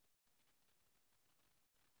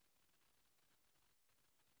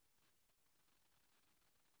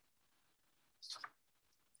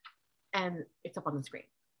 And it's up on the screen.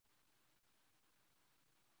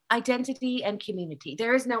 Identity and community.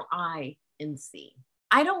 There is no I in C.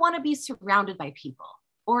 I don't want to be surrounded by people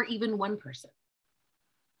or even one person,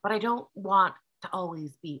 but I don't want to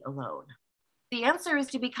always be alone. The answer is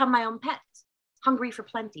to become my own pet, hungry for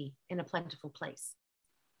plenty in a plentiful place.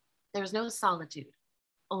 There's no solitude,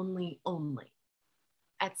 only.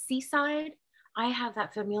 At Seaside, I have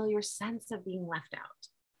that familiar sense of being left out.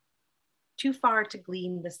 Too far to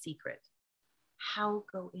glean the secret. How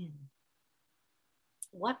go in?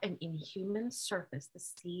 What an inhuman surface the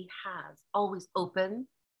sea has, always open.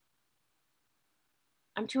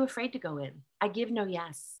 I'm too afraid to go in. I give no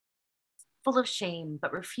yes. Full of shame,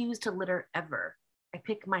 but refuse to litter ever. I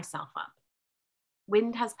pick myself up.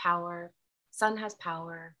 Wind has power, sun has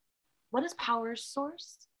power. What is power's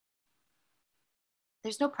source?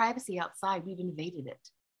 There's no privacy outside, we've invaded it.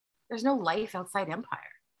 There's no life outside empire.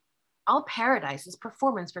 All paradise is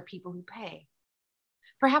performance for people who pay.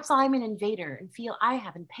 Perhaps I'm an invader and feel I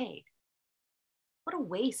haven't paid. What a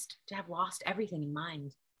waste to have lost everything in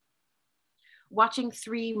mind. Watching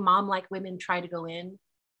 3 mom-like women try to go in,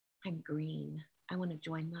 I'm green. I want to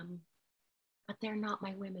join them, but they're not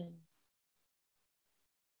my women.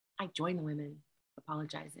 I join the women,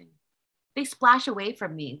 apologizing. They splash away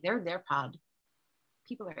from me. They're their pod.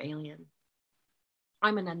 People are alien.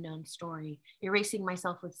 I'm an unknown story, erasing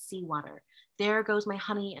myself with seawater. There goes my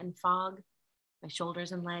honey and fog, my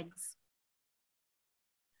shoulders and legs.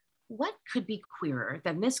 What could be queerer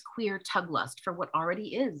than this queer tug lust for what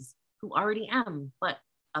already is, who already am, but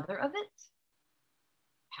other of it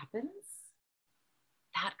happens?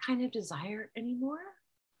 That kind of desire anymore?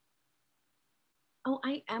 Oh,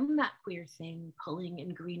 I am that queer thing pulling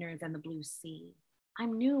and greener than the blue sea.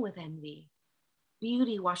 I'm new with envy.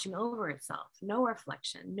 Beauty washing over itself, no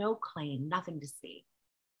reflection, no claim, nothing to see.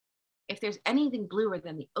 If there's anything bluer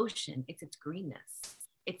than the ocean, it's its greenness.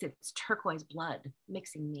 It's its turquoise blood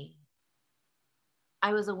mixing me.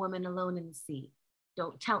 I was a woman alone in the sea.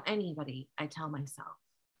 Don't tell anybody, I tell myself.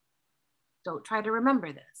 Don't try to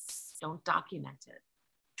remember this. Don't document it.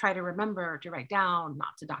 Try to remember to write down,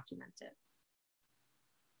 not to document it.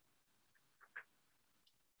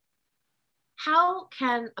 How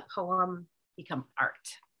can a poem become art?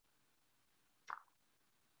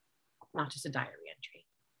 Not just a diary entry.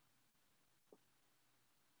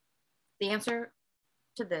 The answer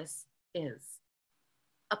to this is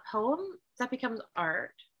a poem that becomes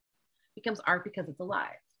art because it's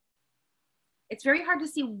alive. It's very hard to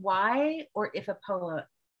see why or if a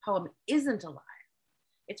poem isn't alive.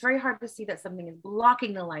 It's very hard to see that something is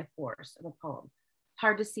blocking the life force of a poem.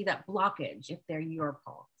 Hard to see that blockage if they're your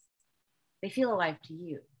poems. They feel alive to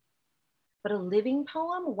you. But a living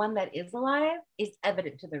poem, one that is alive, is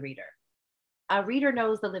evident to the reader. A reader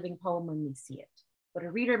knows the living poem when we see it, but a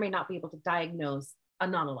reader may not be able to diagnose a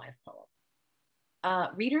non-alive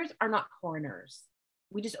poem. Readers are not coroners.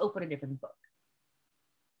 We just open a different book.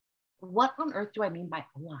 What on earth do I mean by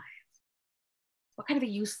alive? What kind of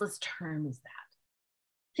a useless term is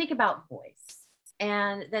that? Think about voice,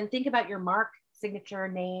 and then think about your mark, signature,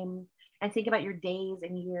 name, and think about your days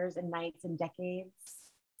and years and nights and decades.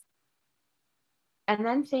 And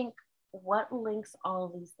then think, what links all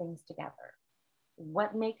of these things together?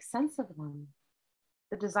 What makes sense of them?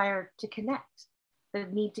 The desire to connect, the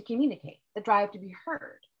need to communicate, the drive to be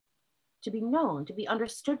heard. to be known, to be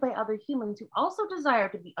understood by other humans who also desire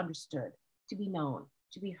to be understood, to be known,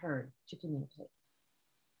 to be heard, to communicate.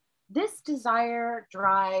 This desire,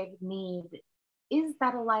 drive, need is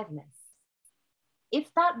that aliveness.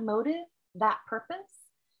 If that motive, that purpose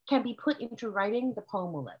can be put into writing, the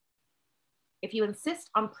poem will live. If you insist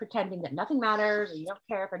on pretending that nothing matters or you don't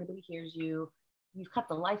care if anybody hears you, you've cut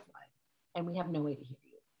the lifeline and we have no way to hear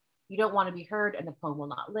you. You don't want to be heard and the poem will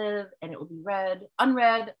not live and it will be read,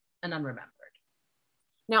 unread, and unremembered.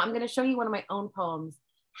 Now I'm going to show you one of my own poems,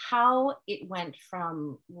 how it went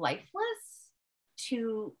from lifeless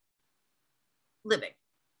to living.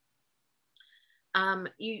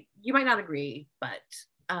 You might not agree, but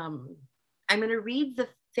I'm going to read the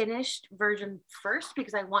finished version first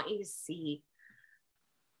because I want you to see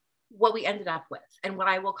what we ended up with and what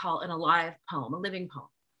I will call an alive poem, a living poem.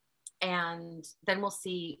 And then we'll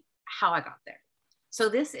see how I got there. So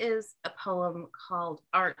this is a poem called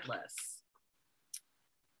Artless.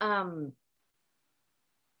 Now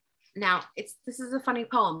this is a funny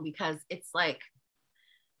poem because it's like,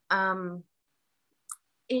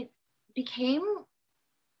 it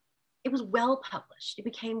was well published. It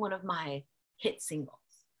became one of my hit singles.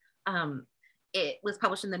 It was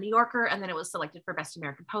published in the New Yorker and then it was selected for Best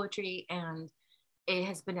American Poetry and it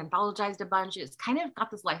has been anthologized a bunch. It's kind of got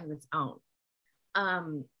this life of its own.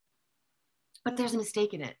 But there's a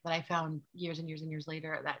mistake in it that I found years and years and years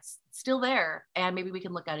later that's still there and maybe we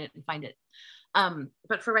can look at it and find it.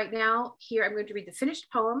 But for right now, here I'm going to read the finished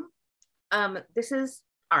poem. This is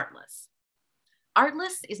Artless.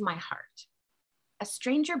 Artless is my heart. A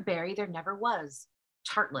stranger berry there never was,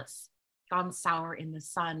 chartless, gone sour in the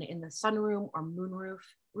sunroom or moonroof,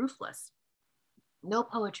 roofless. No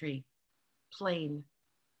poetry, plain.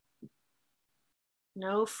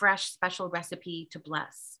 No fresh special recipe to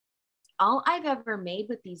bless. All I've ever made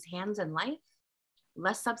with these hands in life,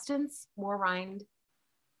 less substance, more rind,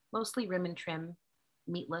 mostly rim and trim,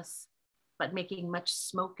 meatless, but making much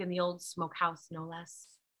smoke in the old smokehouse, no less.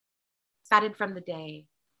 Fatted from the day,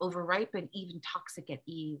 overripe and even toxic at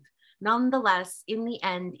eve. Nonetheless, in the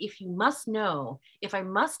end, if you must know, if I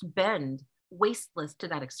must bend, wasteless to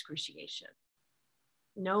that excruciation.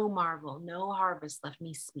 No marvel, no harvest left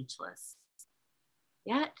me speechless.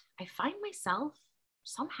 Yet I find myself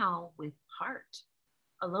somehow with heart,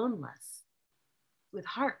 aloneless, with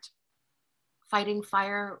heart, fighting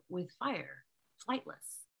fire with fire,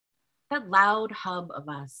 flightless. That loud hub of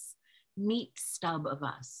us, meat stub of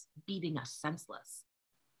us, beating us senseless.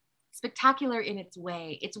 Spectacular in its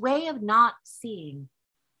way of not seeing,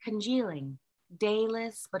 congealing,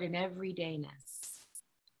 dayless, but in everydayness.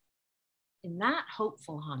 In that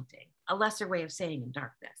hopeful haunting, a lesser way of saying in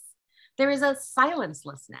darkness, there is a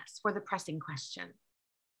silencelessness for the pressing question.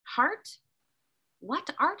 Heart, what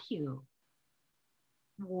art you?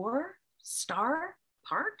 War, star,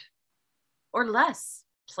 part? Or less,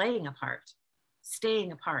 playing a part,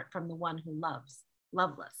 staying apart from the one who loves,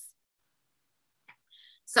 loveless.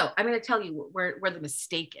 So I'm going to tell you where the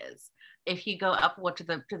mistake is. If you go up to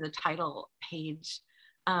the title page,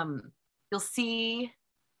 you'll see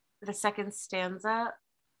the second stanza.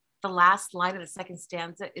 The last line of the second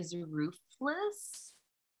stanza is roofless.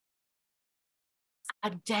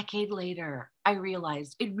 A decade later, I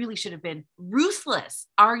realized it really should have been ruthless,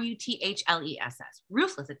 R-U-T-H-L-E-S-S,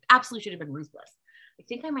 ruthless. It absolutely should have been ruthless. I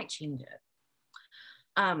think I might change it.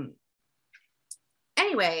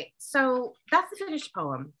 Anyway, so that's the finished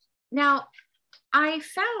poem. Now, I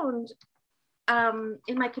found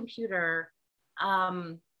in my computer,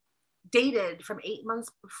 dated from 8 months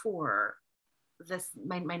before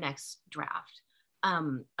my next draft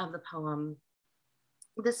of the poem,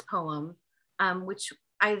 this poem, which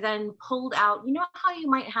I then pulled out. You know how you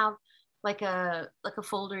might have like a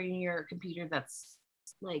folder in your computer that's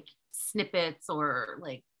like snippets or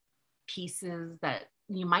like pieces that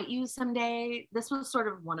you might use someday? This was sort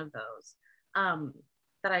of one of those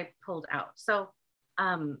that I pulled out. So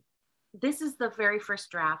this is the very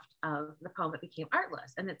first draft of the poem that became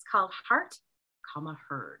Artless, and it's called Heart,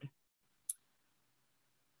 Heard.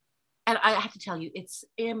 And I have to tell you, it's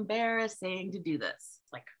embarrassing to do this,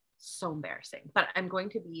 like so embarrassing, but I'm going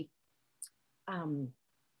to be, at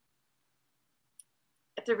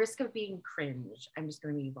the risk of being cringe, I'm just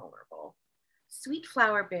going to be vulnerable. Sweet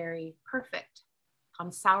flower berry, perfect,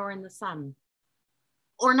 on sour in the sun.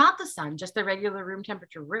 Or not the sun, just the regular room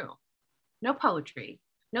temperature room. No poetry,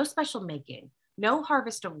 no special making, no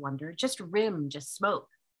harvest of wonder, just rim, just smoke,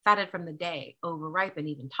 fatted from the day, overripe and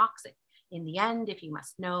even toxic. In the end, if you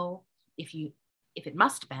must know, if it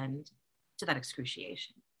must bend to that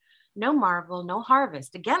excruciation. No marvel, no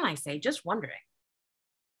harvest. Again, I say, just wondering.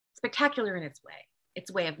 Spectacular in its way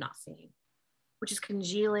its way of not seeing, which is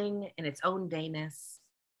congealing in its own dayness.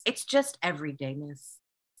 It's just everydayness.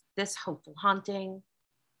 This hopeful haunting,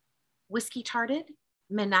 whiskey-tarted,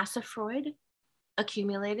 Freud,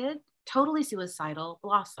 accumulated, totally suicidal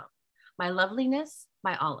blossom. My loveliness,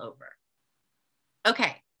 my all over.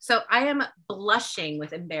 Okay, so I am blushing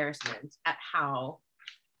with embarrassment at how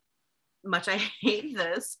much I hate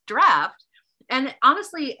this draft. And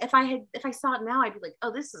honestly, if I saw it now, I'd be like,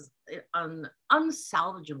 oh, this is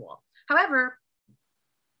unsalvageable. However,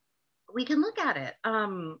 we can look at it.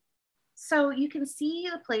 So you can see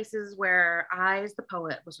the places where I, as the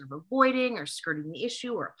poet, was sort of avoiding or skirting the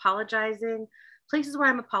issue or apologizing. Places where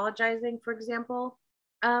I'm apologizing, for example,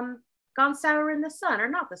 gone sour in the sun, or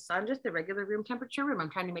not the sun, just the regular room temperature room.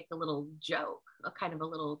 I'm trying to make a little joke, a kind of a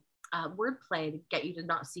little wordplay to get you to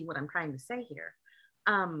not see what I'm trying to say here.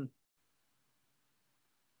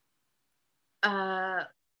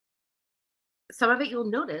 Some of it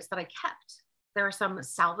you'll notice that I kept. There are some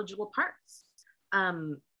salvageable parts.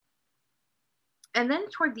 And then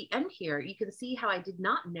toward the end here, you can see how I did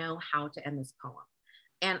not know how to end this poem.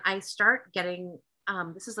 And I start getting,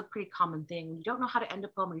 this is a pretty common thing. When you don't know how to end a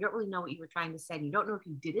poem, and you don't really know what you were trying to say, and you don't know if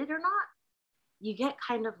you did it or not, you get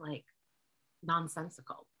kind of like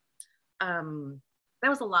nonsensical. That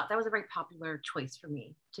was a very popular choice for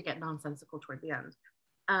me, to get nonsensical toward the end.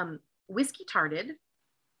 Whiskey-tarted,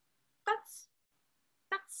 that's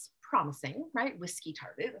promising, right?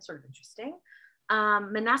 Whiskey-tarted, that's sort of interesting.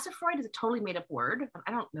 Freud is a totally made up word.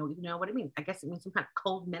 I don't even know what it means. I guess it means some kind of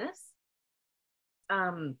cold menace.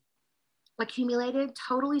 Accumulated,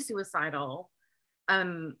 totally suicidal.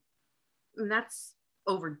 And that's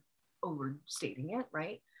overstating it,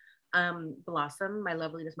 right? Blossom, my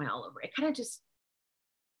loveliness, my all over. It kind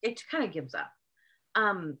of gives up.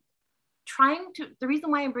 The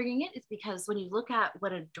reason why I'm bringing it is because when you look at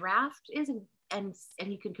what a draft is and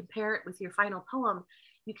you can compare it with your final poem,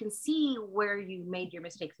 you can see where you made your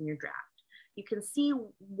mistakes in your draft. You can see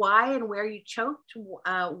why and where you choked,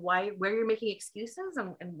 where you're making excuses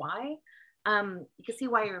and why. You can see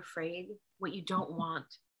why you're afraid, what you don't want,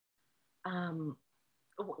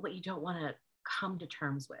 what you don't want to come to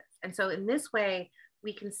terms with. And so in this way,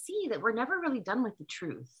 we can see that we're never really done with the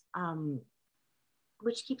truth,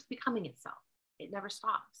 which keeps becoming itself. It never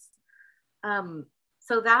stops.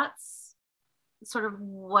 So that's sort of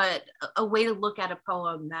a way to look at a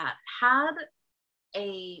poem that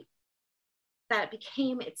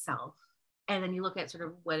became itself. And then you look at sort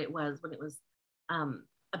of what it was when it was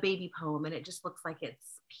a baby poem, and it just looks like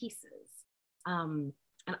it's pieces. And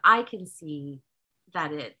I can see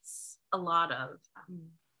that it's a lot of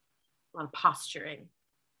posturing,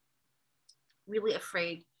 really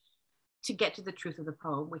afraid to get to the truth of the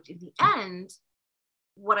poem, which in the end,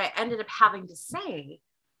 what I ended up having to say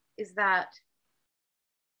is that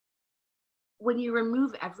when you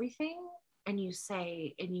remove everything and you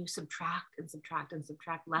say, and you subtract and subtract and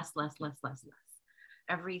subtract less,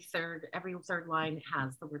 every third line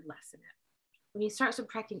has the word less in it. When you start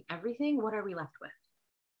subtracting everything, what are we left with?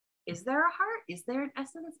 Is there a heart? Is there an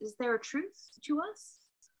essence? Is there a truth to us?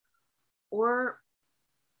 Or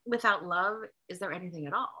without love, is there anything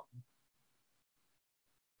at all?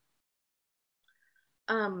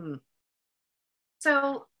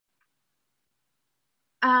 So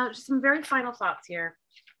just some very final thoughts here.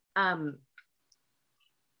 A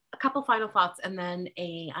couple final thoughts, and then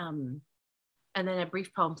a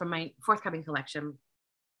brief poem from my forthcoming collection.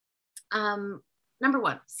 Number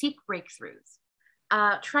one, seek breakthroughs.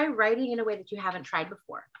 Try writing in a way that you haven't tried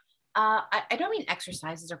before. I don't mean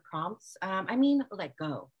exercises or prompts. I mean, let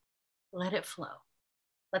go, let it flow.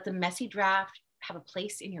 Let the messy draft have a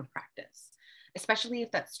place in your practice, especially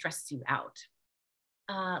if that stresses you out.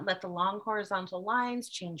 Let the long horizontal lines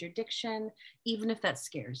change your diction, even if that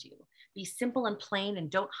scares you. Be simple and plain, and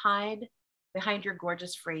don't hide behind your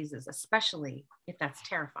gorgeous phrases, especially if that's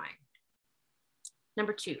terrifying.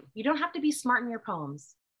 Number two, you don't have to be smart in your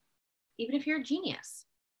poems, even if you're a genius.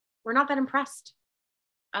 We're not that impressed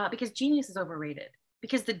because genius is overrated.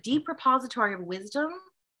 Because the deep repository of wisdom,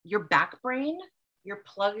 your back brain, your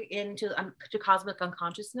plug into to cosmic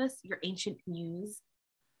unconsciousness, your ancient muse,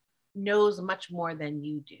 knows much more than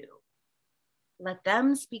you do. Let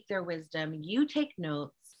them speak their wisdom. You take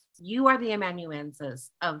notes. You are the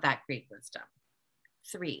amanuenses of that great wisdom.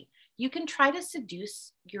 Three, you can try to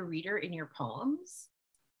seduce your reader in your poems,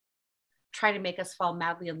 try to make us fall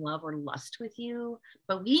madly in love or lust with you,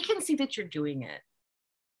 but we can see that you're doing it.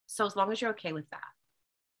 So as long as you're okay with that.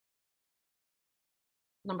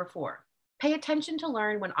 Number four, pay attention to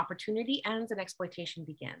learn when opportunity ends and exploitation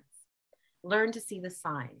begins. Learn to see the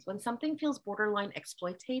signs. When something feels borderline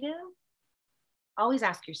exploitative, Always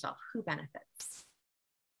ask yourself, who benefits?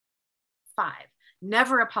 5,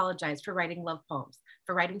 never apologize for writing love poems,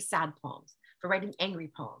 for writing sad poems, for writing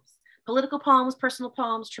angry poems, political poems, personal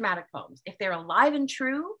poems, traumatic poems. If they're alive and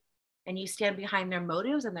true, and you stand behind their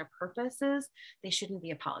motives and their purposes, they shouldn't be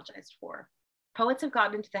apologized for. Poets have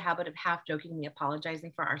gotten into the habit of half jokingly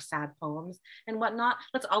apologizing for our sad poems and whatnot.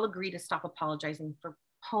 Let's all agree to stop apologizing for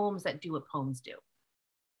poems that do what poems do.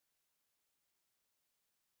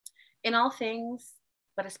 In all things,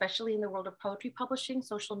 but especially in the world of poetry publishing,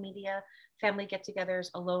 social media, family get-togethers,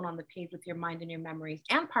 alone on the page with your mind and your memories,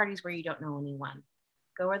 and parties where you don't know anyone,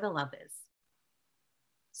 go where the love is.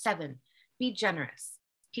 7, be generous.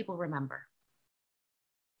 People remember.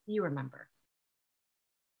 You remember.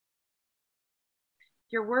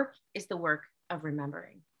 Your work is the work of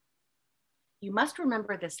remembering. You must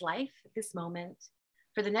remember this life, this moment,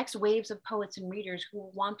 for the next waves of poets and readers who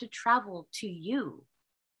will want to travel to you.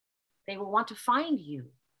 They will want to find you.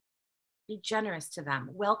 Be generous to them,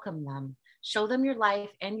 welcome them, show them your life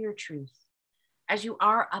and your truth as you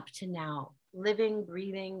are up to now, living,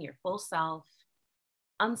 breathing your full self,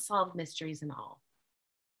 unsolved mysteries and all.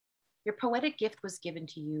 Your poetic gift was given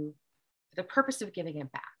to you for the purpose of giving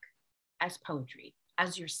it back as poetry,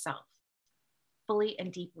 as yourself, fully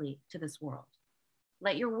and deeply to this world.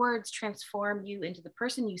 Let your words transform you into the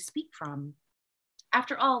person you speak from.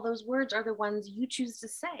 After all, those words are the ones you choose to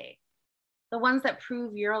say, the ones that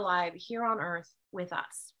prove you're alive here on earth with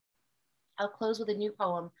us. I'll close with a new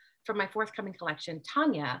poem from my forthcoming collection,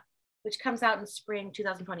 Tanya, which comes out in spring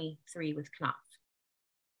 2023 with Knopf.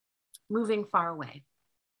 Moving far away.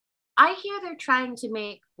 I hear they're trying to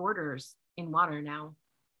make borders in water now,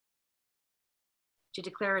 to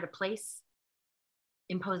declare it a place,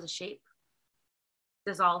 impose a shape,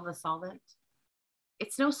 dissolve the solvent.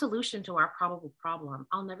 It's no solution to our probable problem.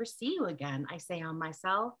 I'll never see you again, I say on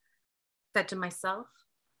myself, said to myself.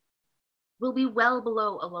 We'll be well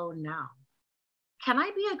below alone now. Can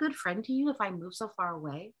I be a good friend to you if I move so far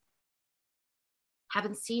away?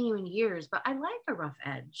 Haven't seen you in years, but I like a rough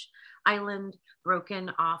edge. Island broken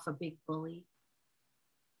off a big bully.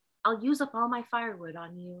 I'll use up all my firewood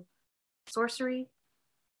on you. Sorcery,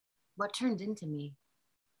 what turned into me?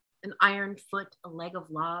 An iron foot, a leg of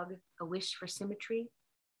log, a wish for symmetry.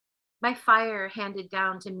 My fire handed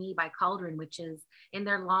down to me by cauldron witches in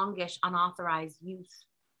their longish, unauthorized youth.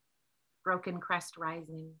 Broken crest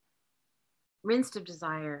rising. Rinsed of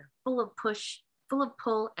desire, full of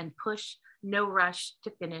pull and push, no rush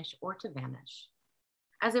to finish or to vanish.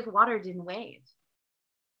 As if water didn't wave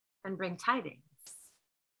and bring tidings.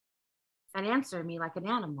 And answer me like an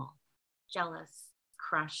animal, jealous,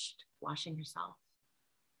 crushed, washing herself.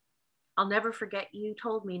 I'll never forget you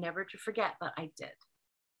told me never to forget, but I did.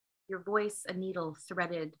 Your voice, a needle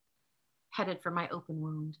threaded, headed for my open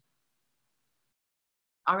wound.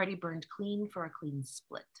 Already burned clean for a clean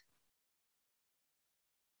split.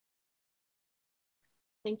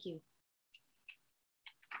 Thank you.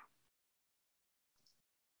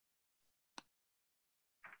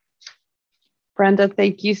 Brenda,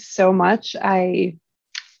 thank you so much. I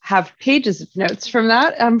have pages of notes from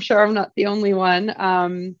that. I'm sure I'm not the only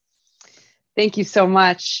one. Thank you so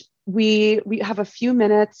much. We have a few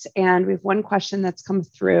minutes and we have one question that's come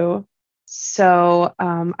through. So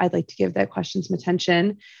I'd like to give that question some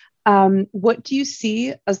attention. What do you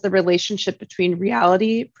see as the relationship between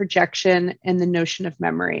reality, projection, and the notion of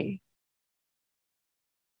memory?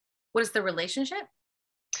 What is the relationship?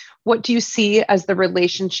 What do you see as the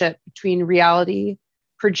relationship between reality,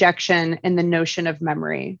 projection, and the notion of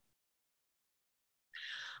memory?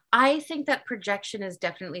 I think that projection is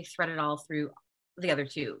definitely threaded all through the other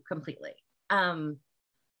two completely.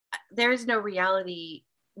 There is no reality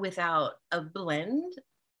without a blend.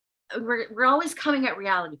 We're always coming at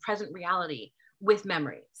reality, present reality, with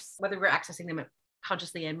memories, whether we're accessing them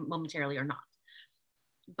consciously and momentarily or not.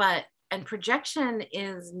 And projection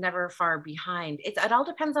is never far behind. It all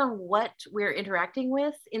depends on what we're interacting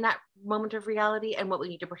with in that moment of reality and what we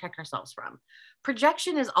need to protect ourselves from.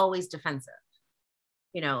 Projection is always defensive,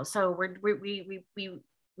 so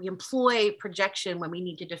we employ projection when we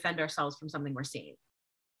need to defend ourselves from something we're seeing.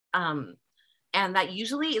 And that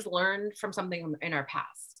usually is learned from something in our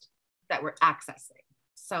past that we're accessing.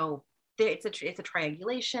 So it's a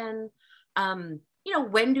triangulation.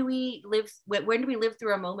 When do we live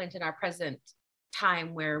through a moment in our present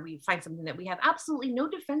time where we find something that we have absolutely no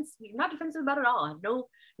defense, we're not defensive about at all, have no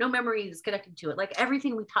memories connected to it, like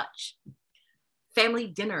everything we touch, family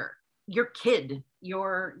dinner, your kid,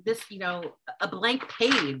 a blank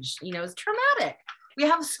page, is traumatic. We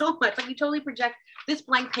have so much, like we totally project, this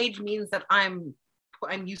blank page means that I'm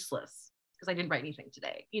useless because I didn't write anything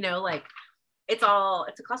today, it's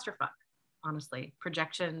a clusterfuck, honestly.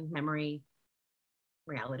 Projection, memory,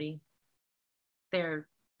 reality. They're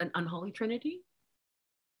an unholy trinity.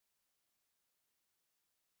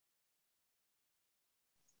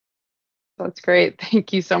 That's great.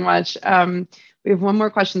 Thank you so much. We have one more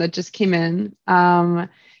question that just came in. Can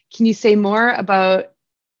you say more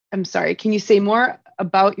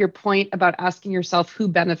about your point about asking yourself who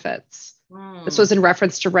benefits? This was in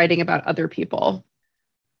reference to writing about other people.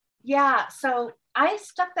 Yeah, so I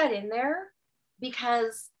stuck that in there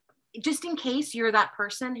because just in case you're that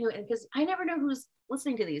person who, and because I never know who's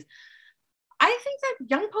listening to these, I think that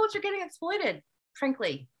young poets are getting exploited,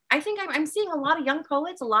 frankly. I think I'm seeing a lot of young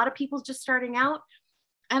poets, a lot of people just starting out.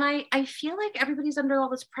 And I feel like everybody's under all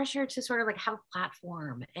this pressure to sort of like have a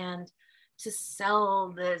platform and to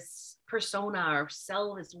sell this persona or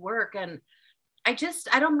sell this work. And I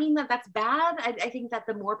don't mean that that's bad. I think that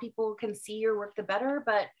the more people can see your work, the better.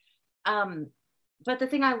 But the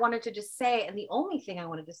thing I wanted to just say, and the only thing I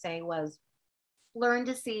wanted to say was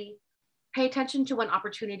pay attention to when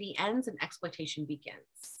opportunity ends and exploitation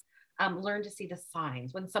begins. Learn to see the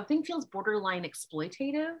signs. When something feels borderline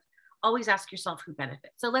exploitative, always ask yourself who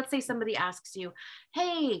benefits. So let's say somebody asks you,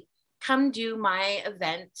 hey, come do my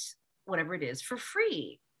event, whatever it is, for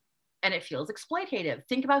free. And it feels exploitative.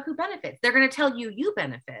 Think about who benefits. They're going to tell you you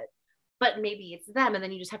benefit, but maybe it's them. And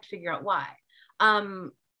then you just have to figure out why.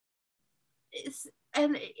 And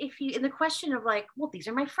if you, in the question of like, well, these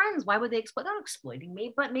are my friends, why would they exploit? They're not exploiting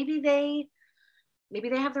me, but maybe they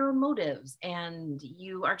have their own motives and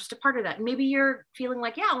you are just a part of that. Maybe you're feeling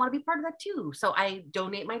like, yeah, I want to be part of that too. So I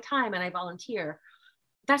donate my time and I volunteer.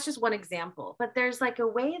 That's just one example. But there's a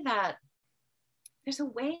way that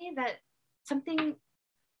something,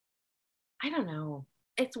 I don't know,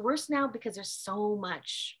 it's worse now because there's so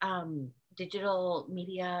much digital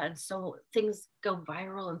media and so things go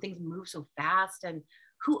viral and things move so fast and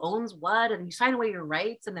who owns what and you sign away your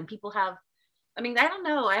rights and then people have, I don't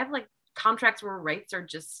know, I have like contracts where rights are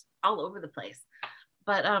just all over the place.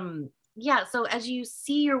 But yeah, so as you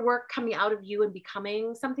see your work coming out of you and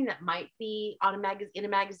becoming something that might be in a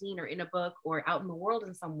magazine or in a book or out in the world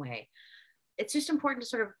in some way, it's just important to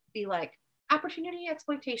sort of be like, opportunity,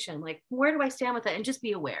 exploitation, like where do I stand with it? And just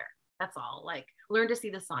be aware. That's all. Like learn to see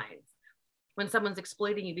the signs when someone's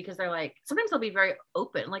exploiting you, because they're like, sometimes they'll be very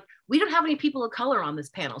open. Like, we don't have any people of color on this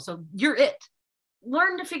panel, so you're it.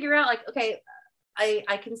 Learn to figure out like, okay,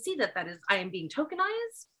 I can see that is, I am being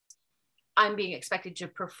tokenized. I'm being expected to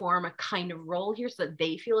perform a kind of role here so that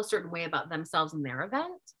they feel a certain way about themselves and their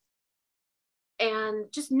event.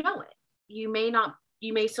 And just know it. You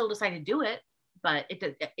may still decide to do it, but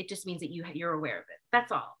it just means that you're aware of it.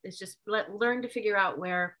 That's all. It's just learn to figure out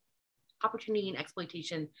where opportunity and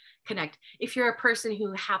exploitation connect. If you're a person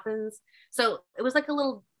who happens, so it was like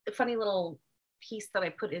a funny little piece that I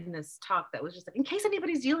put in this talk that was just like, in case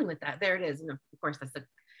anybody's dealing with that, there it is. And of course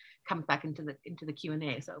comes back into the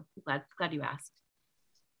Q&A. So I'm glad you asked.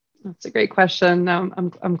 That's a great question.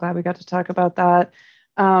 I'm glad we got to talk about that.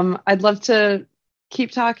 I'd love to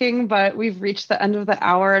keep talking, but we've reached the end of the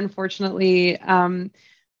hour, unfortunately.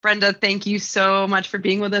 Brenda, thank you so much for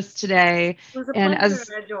being with us today. It was a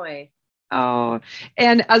pleasure, a joy. Oh,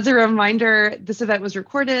 and as a reminder, this event was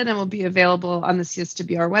recorded and will be available on the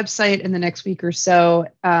CSWR website in the next week or so.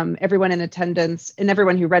 Everyone in attendance and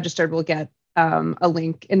everyone who registered will get a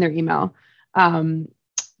link in their email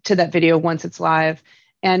to that video once it's live.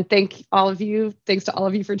 And thanks to all of you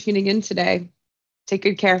for tuning in today. Take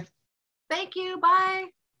good care. Thank you. Bye.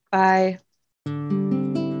 Bye.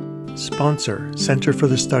 Sponsor, Center for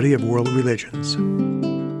the Study of World Religions.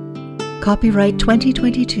 Copyright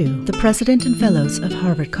 2022, the President and Fellows of Harvard College.